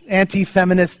an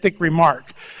anti-feministic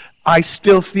remark. I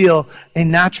still feel a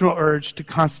natural urge to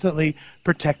constantly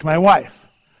protect my wife.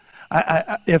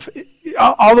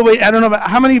 All the way, I don't know,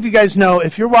 how many of you guys know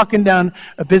if you're walking down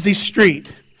a busy street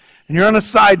and you're on a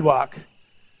sidewalk,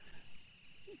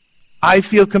 I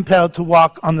feel compelled to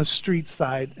walk on the street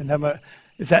side. And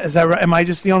is that right? Am I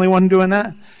just the only one doing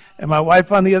that? And my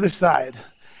wife on the other side.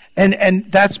 And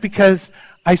that's because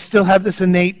I still have this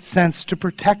innate sense to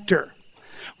protect her.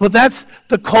 Well, that's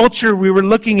the culture we were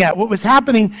looking at. What was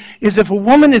happening is if a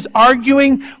woman is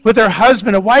arguing with her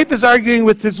husband, a wife is arguing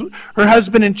with her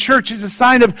husband in church, is a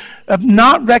sign of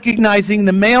not recognizing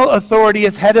the male authority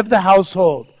as head of the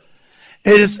household.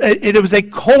 It was a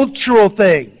cultural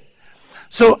thing.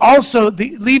 So also,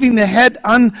 leaving the head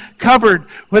uncovered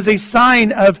was a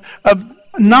sign of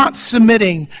not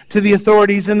submitting to the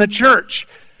authorities in the church.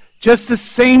 Just the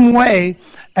same way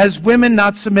as women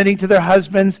not submitting to their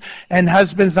husbands and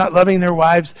husbands not loving their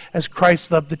wives as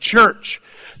Christ loved the church.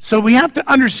 So we have to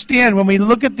understand when we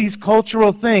look at these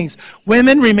cultural things,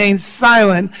 women remain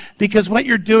silent because what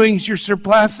you're doing is you're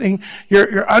surpassing,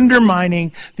 you're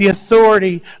undermining the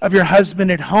authority of your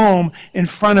husband at home in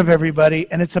front of everybody,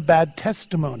 and it's a bad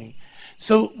testimony.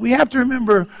 So we have to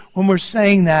remember when we're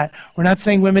saying that, we're not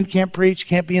saying women can't preach,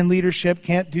 can't be in leadership,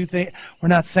 can't do things. We're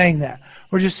not saying that.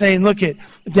 We're just saying, look at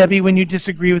Debbie, when you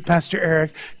disagree with Pastor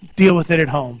Eric, deal with it at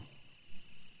home.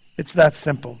 It's that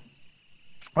simple.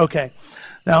 Okay.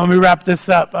 Now let me wrap this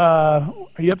up. Are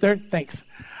you up there? Thanks.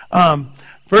 Now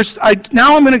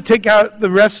I'm going to take out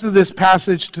the rest of this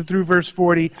passage through verse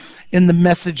 40 in the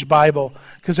Message Bible,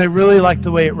 because I really like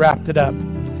the way it wrapped it up.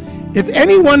 If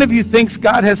any one of you thinks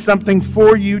God has something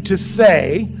for you to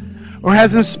say, or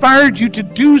has inspired you to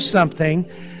do something,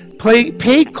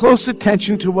 pay close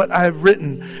attention to what I have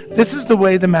written. This is the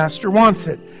way the Master wants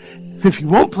it. If you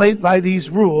won't play by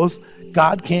these rules,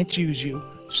 God can't use you.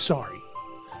 Sorry.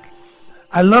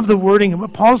 I love the wording.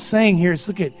 What Paul's saying here is,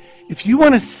 look at, if you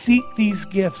want to seek these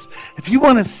gifts, if you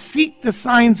want to seek the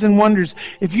signs and wonders,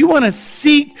 if you want to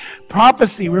seek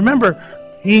prophecy, remember,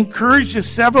 he encouraged us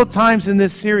several times in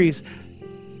this series,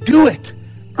 do it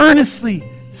earnestly.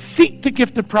 Seek the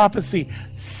gift of prophecy.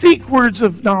 Seek words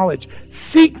of knowledge.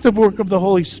 Seek the work of the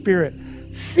Holy Spirit.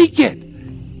 Seek it.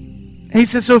 And he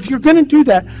says, so if you're going to do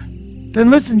that, then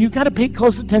listen, you've got to pay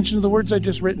close attention to the words I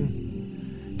just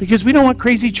written. Because we don't want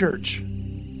crazy church.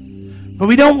 But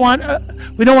we don't want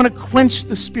to quench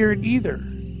the Spirit either.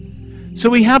 So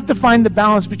we have to find the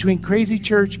balance between crazy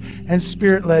church and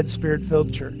Spirit-led,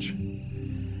 Spirit-filled church.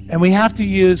 And we have to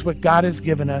use what God has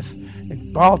given us.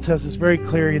 And Paul tells us very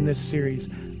clearly in this series,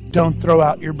 don't throw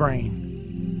out your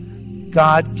brain.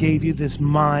 God gave you this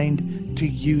mind to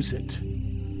use it.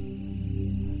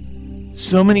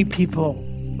 So many people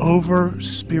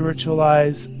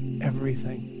over-spiritualize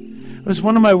everything. It was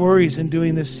one of my worries in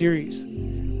doing this series.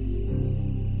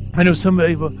 I know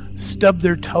somebody will stub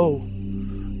their toe.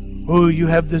 Oh, you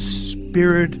have this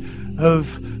spirit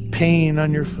of pain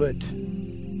on your foot.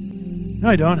 No,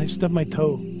 I don't. I stubbed my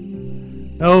toe.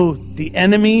 No, the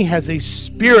enemy has a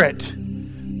spirit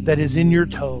that is in your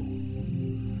toe.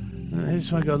 And I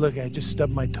just want to go, look, I just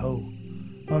stubbed my toe.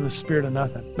 I don't have the spirit of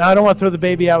nothing. Now, I don't want to throw the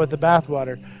baby out with the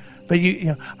bathwater. But you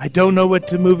know, I don't know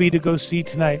what movie to go see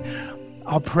tonight.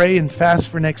 I'll pray and fast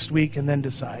for next week and then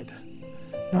decide.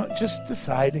 No, just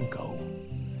decide and go.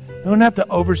 You don't have to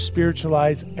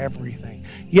over-spiritualize everything.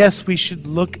 Yes, we should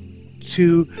look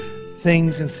to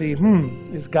things and see,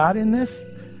 is God in this?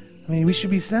 I mean, we should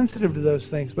be sensitive to those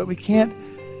things, but we can't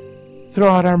throw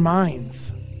out our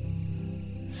minds.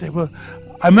 Say, well,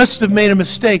 I must have made a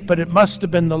mistake, but it must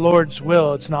have been the Lord's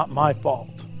will. It's not my fault.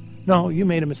 No, you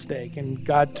made a mistake, and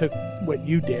God took what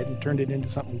you did and turned it into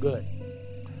something good.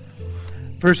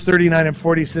 Verse 39 and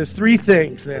 40 says, 3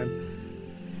 things then.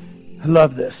 I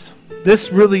love this.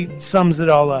 This really sums it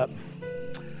all up.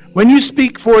 When you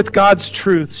speak forth God's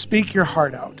truth, speak your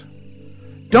heart out.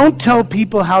 Don't tell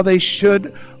people how they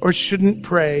should or shouldn't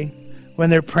pray when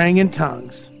they're praying in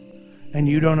tongues and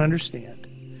you don't understand.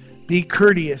 Be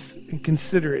courteous and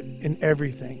considerate in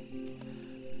everything.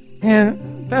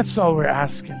 And that's all we're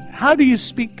asking. How do you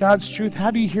speak God's truth?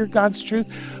 How do you hear God's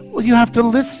truth? Well, you have to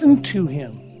listen to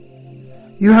Him.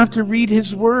 You have to read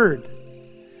His Word.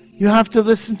 You have to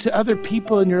listen to other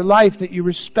people in your life that you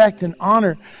respect and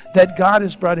honor, that God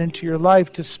has brought into your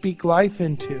life to speak life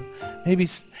into. Maybe,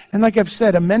 and like I've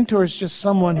said, a mentor is just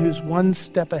someone who's one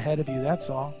step ahead of you.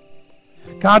 That's all.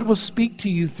 God will speak to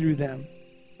you through them.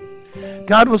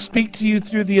 God will speak to you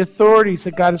through the authorities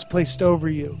that God has placed over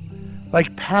you,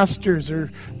 like pastors or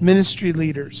ministry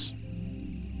leaders.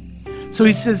 So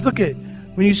he says, look at,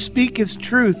 when you speak His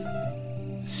truth,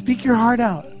 speak your heart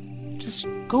out. Just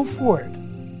go for it.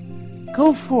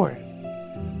 Go for it.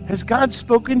 Has God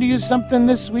spoken to you something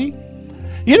this week?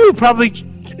 You know who probably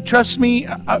trusts me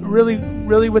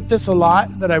really with this a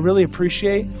lot, that I really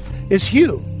appreciate, is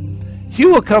Hugh. Hugh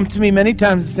will come to me many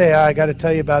times and say, I got to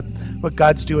tell you about what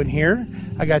God's doing here.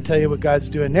 I got to tell you what God's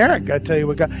doing there. I got to tell you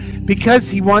what God... Because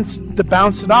he wants to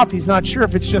bounce it off. He's not sure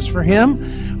if it's just for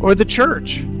him or the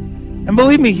church. And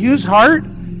believe me, Hugh's heart,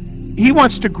 he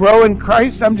wants to grow in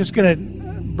Christ. I'm just going to...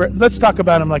 Let's talk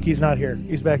about him like he's not here.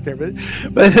 He's back there.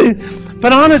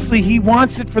 But honestly, he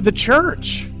wants it for the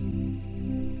church.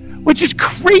 Which is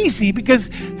crazy, because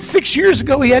 6 years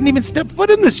ago, he hadn't even stepped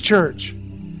foot in this church.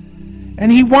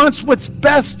 And he wants what's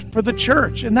best for the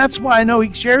church. And that's why I know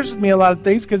he shares with me a lot of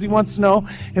things, because he wants to know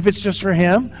if it's just for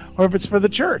him or if it's for the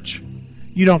church.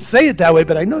 You don't say it that way,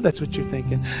 but I know that's what you're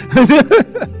thinking.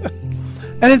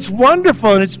 And it's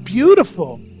wonderful and it's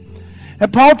beautiful.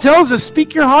 And Paul tells us,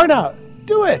 speak your heart out.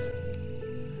 Do it.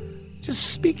 Just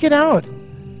speak it out.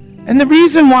 And the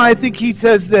reason why I think he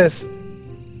says this,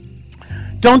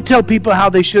 don't tell people how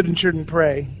they should and shouldn't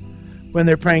pray when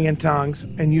they're praying in tongues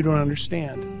and you don't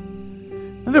understand.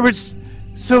 In other words,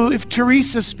 so if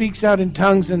Teresa speaks out in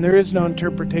tongues and there is no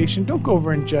interpretation, don't go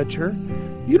over and judge her.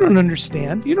 You don't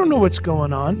understand. You don't know what's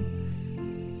going on.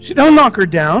 Don't knock her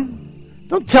down.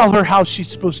 Don't tell her how she's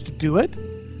supposed to do it.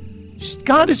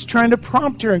 God is trying to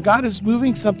prompt her, and God is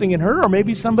moving something in her, or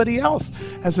maybe somebody else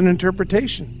has an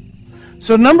interpretation.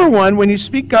 So number one, when you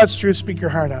speak God's truth, speak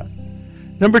your heart out.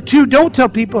 Number two, don't tell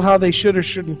people how they should or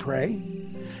shouldn't pray.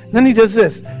 And then he does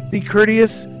this: be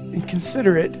courteous and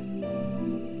considerate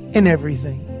in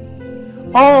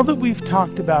everything. All that we've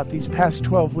talked about these past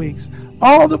 12 weeks,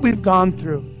 all that we've gone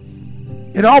through,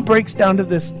 it all breaks down to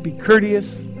this: be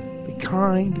courteous, be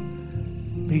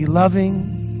kind, be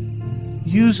loving.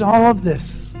 Use all of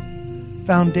this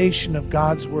foundation of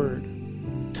God's word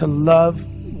to love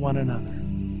one another.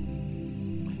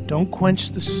 Don't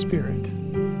quench the Spirit.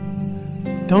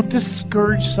 Don't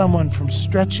discourage someone from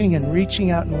stretching and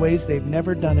reaching out in ways they've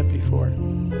never done it before.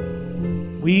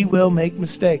 We will make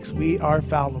mistakes. We are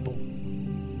fallible.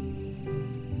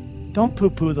 Don't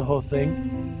poo-poo the whole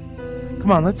thing.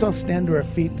 Come on, let's all stand to our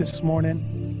feet this morning.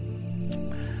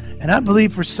 And I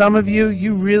believe for some of you,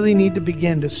 you really need to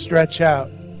begin to stretch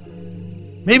out.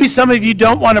 Maybe some of you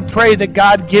don't want to pray that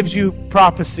God gives you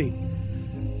prophecy,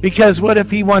 because what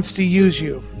if he wants to use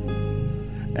you?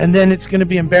 And then it's going to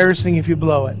be embarrassing if you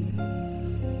blow it.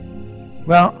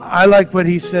 Well, I like what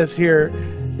he says here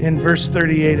in verse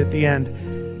 38 at the end.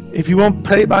 If you won't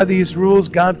play by these rules,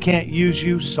 God can't use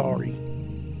you. Sorry.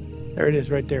 There it is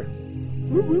right there.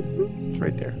 It's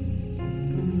right there.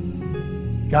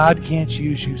 God can't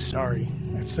use you. Sorry.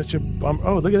 That's such a bummer.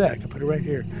 Oh, look at that. I can put it right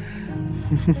here.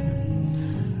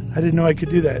 I didn't know I could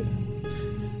do that.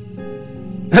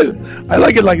 I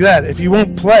like it like that. If you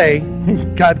won't play,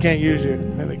 God can't use you.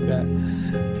 I like that.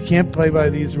 If you can't play by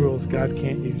these rules, God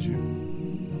can't use you.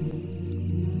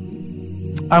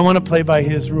 I want to play by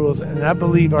his rules, and I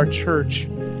believe our church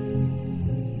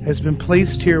has been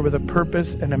placed here with a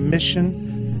purpose and a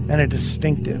mission and a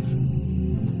distinctive.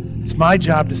 It's my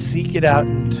job to seek it out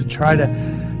and to try to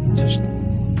just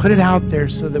put it out there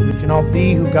so that we can all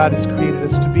be who God has created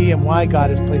us to be and why God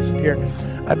has placed it here.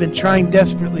 I've been trying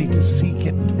desperately to seek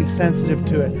it, to be sensitive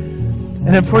to it.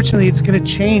 And unfortunately, it's going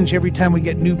to change every time we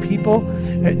get new people.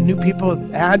 New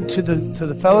people add to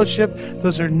the fellowship.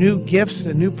 Those are new gifts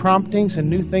and new promptings and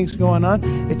new things going on.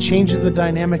 It changes the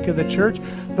dynamic of the church.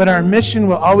 But our mission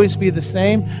will always be the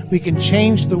same. We can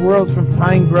change the world from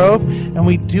Pine Grove, and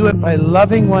we do it by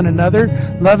loving one another,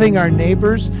 loving our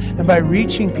neighbors, and by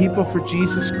reaching people for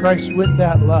Jesus Christ with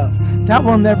that love. That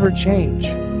will never change.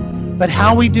 But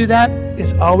how we do that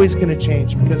is always going to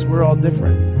change, because we're all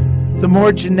different. The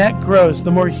more Jeanette grows,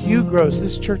 the more Hugh grows,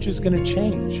 this church is going to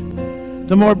change.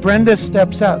 The more Brenda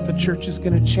steps out, the church is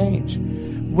going to change.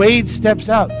 Wade steps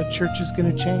out, the church is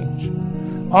going to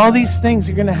change. All these things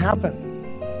are going to happen.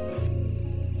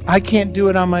 I can't do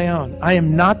it on my own. I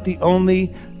am not the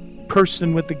only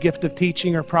person with the gift of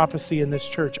teaching or prophecy in this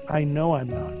church. I know I'm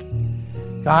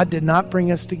not. God did not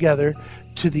bring us together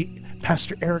to the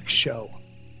Pastor Eric show.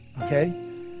 Okay?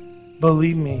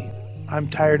 Believe me, I'm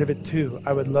tired of it too.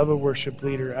 I would love a worship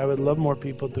leader. I would love more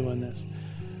people doing this.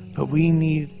 But we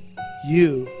need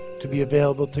you to be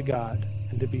available to God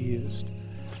and to be used.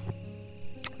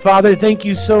 Father, thank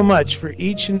you so much for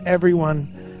each and every one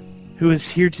who is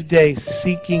here today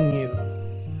seeking you.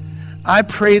 I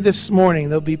pray this morning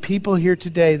there'll be people here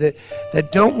today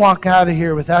that don't walk out of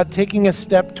here without taking a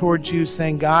step towards you,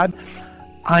 saying, God,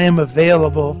 I am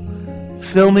available.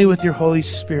 Fill me with your Holy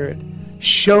Spirit.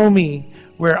 Show me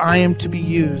where I am to be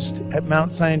used at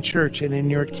Mount Zion Church and in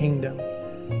your kingdom.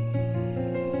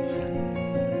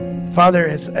 Father,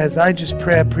 as I just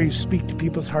pray, I pray you speak to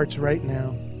people's hearts right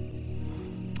now.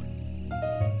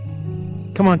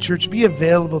 Come on, church, be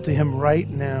available to him right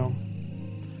now.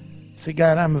 Say,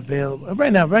 God, I'm available.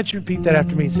 Right now, why don't you repeat that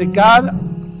after me? Say, God,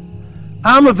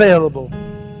 I'm available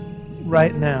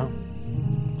right now.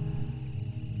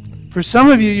 For some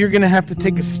of you, you're going to have to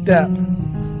take a step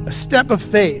of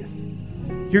faith.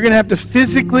 You're going to have to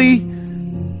physically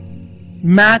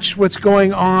match what's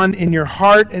going on in your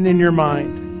heart and in your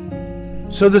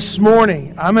mind. So this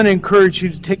morning, I'm going to encourage you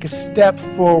to take a step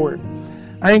forward.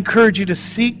 I encourage you to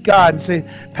seek God and say,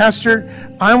 Pastor,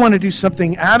 I want to do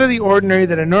something out of the ordinary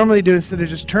that I normally do instead of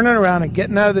just turning around and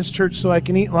getting out of this church so I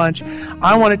can eat lunch.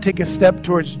 I want to take a step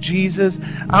towards Jesus.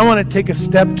 I want to take a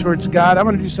step towards God. I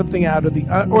want to do something out of the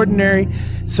ordinary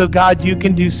so, God, you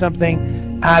can do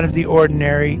something out of the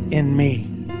ordinary in me.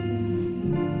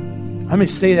 Let me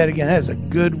say that again. That is a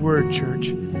good word, church.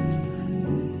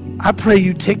 I pray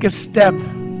you take a step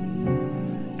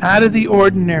out of the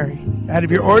ordinary, out of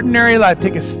your ordinary life.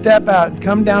 Take a step out and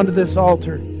come down to this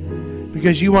altar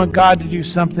because you want God to do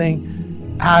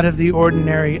something out of the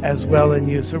ordinary as well in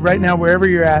you. So right now, wherever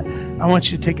you're at, I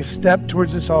want you to take a step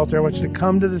towards this altar. I want you to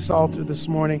come to this altar this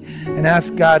morning and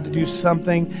ask God to do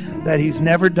something that he's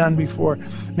never done before.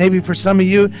 Maybe for some of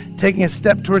you, taking a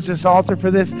step towards this altar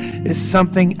for this is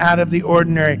something out of the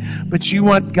ordinary. But you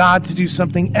want God to do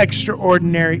something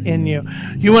extraordinary in you.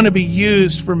 You want to be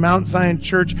used for Mount Zion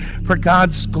Church for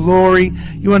God's glory.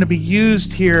 You want to be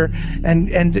used here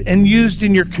and used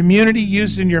in your community,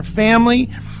 used in your family.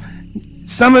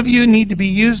 Some of you need to be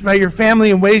used by your family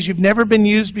in ways you've never been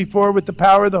used before with the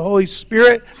power of the Holy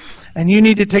Spirit. And you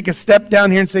need to take a step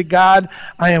down here and say, God,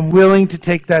 I am willing to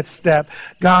take that step.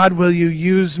 God, will you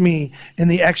use me in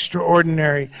the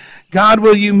extraordinary? God,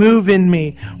 will you move in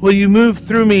me? Will you move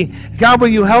through me? God, will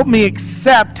you help me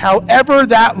accept however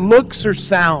that looks or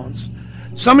sounds?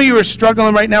 Some of you are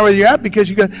struggling right now where you're at because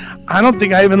you go, I don't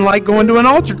think I even like going to an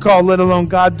altar call, let alone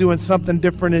God doing something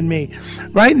different in me.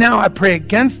 Right now, I pray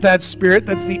against that spirit.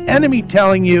 That's the enemy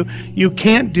telling you you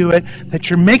can't do it, that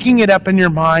you're making it up in your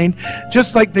mind,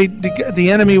 just like the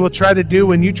enemy will try to do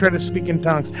when you try to speak in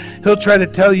tongues. He'll try to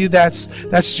tell you that's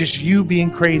just you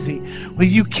being crazy. Well,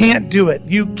 you can't do it.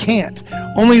 You can't.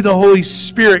 Only the Holy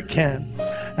Spirit can.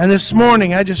 And this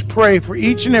morning, I just pray for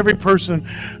each and every person,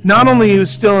 not only who's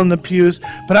still in the pews,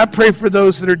 but I pray for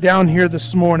those that are down here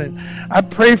this morning. I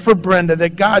pray for Brenda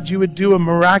that, God, you would do a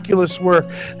miraculous work,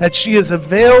 that she is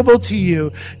available to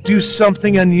you. Do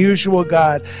something unusual,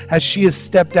 God, as she has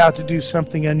stepped out to do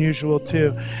something unusual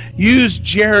too. Use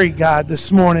Jerry, God,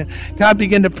 this morning. God,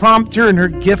 begin to prompt her in her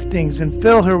giftings and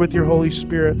fill her with your Holy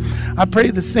Spirit. I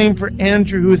pray the same for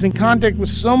Andrew, who is in contact with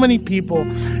so many people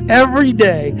every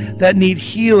day that need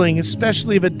healing,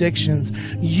 especially of addictions.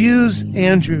 Use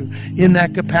Andrew in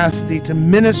that capacity to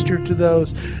minister to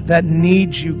those that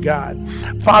need you, God.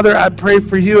 Father, I pray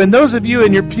for you. And those of you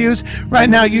in your pews, right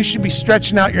now, you should be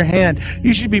stretching out your hand.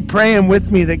 You should be praying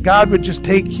with me that God would just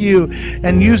take you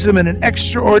and use them in an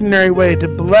extraordinary way to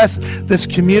bless this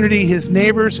community, his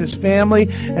neighbors, his family,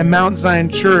 and Mount Zion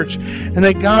Church. And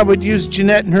that God would use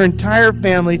Jeanette and her entire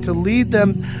family to lead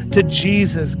them to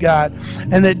Jesus, God.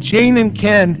 And that Jane and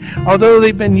Ken, although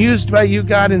they've been used by you,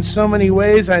 God, in so many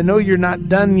ways, I know you're not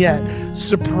done yet.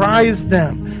 Surprise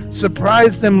them.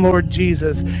 Surprise them, Lord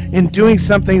Jesus, in doing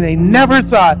something they never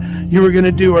thought you were going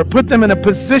to do, or put them in a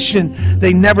position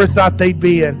they never thought they'd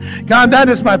be in. God, that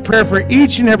is my prayer for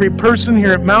each and every person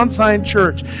here at Mount Zion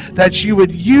Church, that you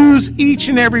would use each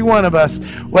and every one of us,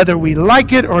 whether we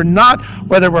like it or not,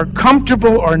 whether we're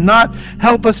comfortable or not.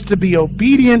 Help us to be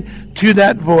obedient to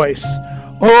that voice.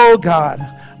 Oh God,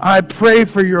 I pray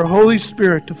for your Holy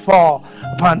Spirit to fall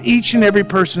upon each and every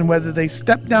person, whether they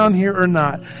step down here or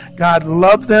not. God,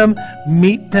 love them,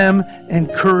 meet them,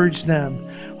 encourage them.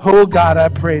 Oh God, I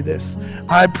pray this.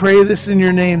 I pray this in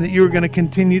your name, that you are going to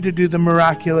continue to do the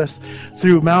miraculous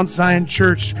through Mount Zion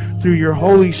Church, through your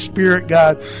Holy Spirit,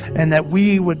 God, and that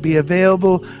we would be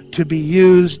available to be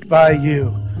used by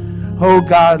you. Oh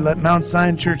God, let Mount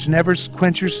Zion Church never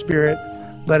quench your spirit.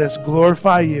 Let us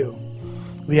glorify you.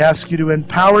 We ask you to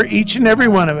empower each and every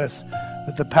one of us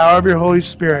with the power of your Holy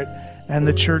Spirit. And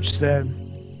the church said,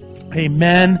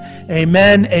 amen,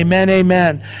 amen, amen,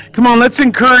 amen. Come on, let's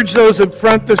encourage those up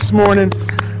front this morning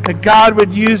that God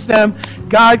would use them.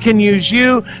 God can use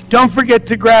you. Don't forget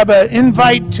to grab an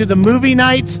invite to the movie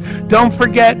nights. Don't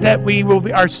forget that we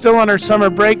are still on our summer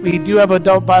break. We do have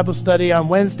adult Bible study on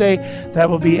Wednesday that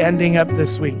will be ending up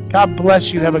this week. God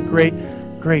bless you. Have a great,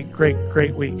 great, great,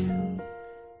 great week.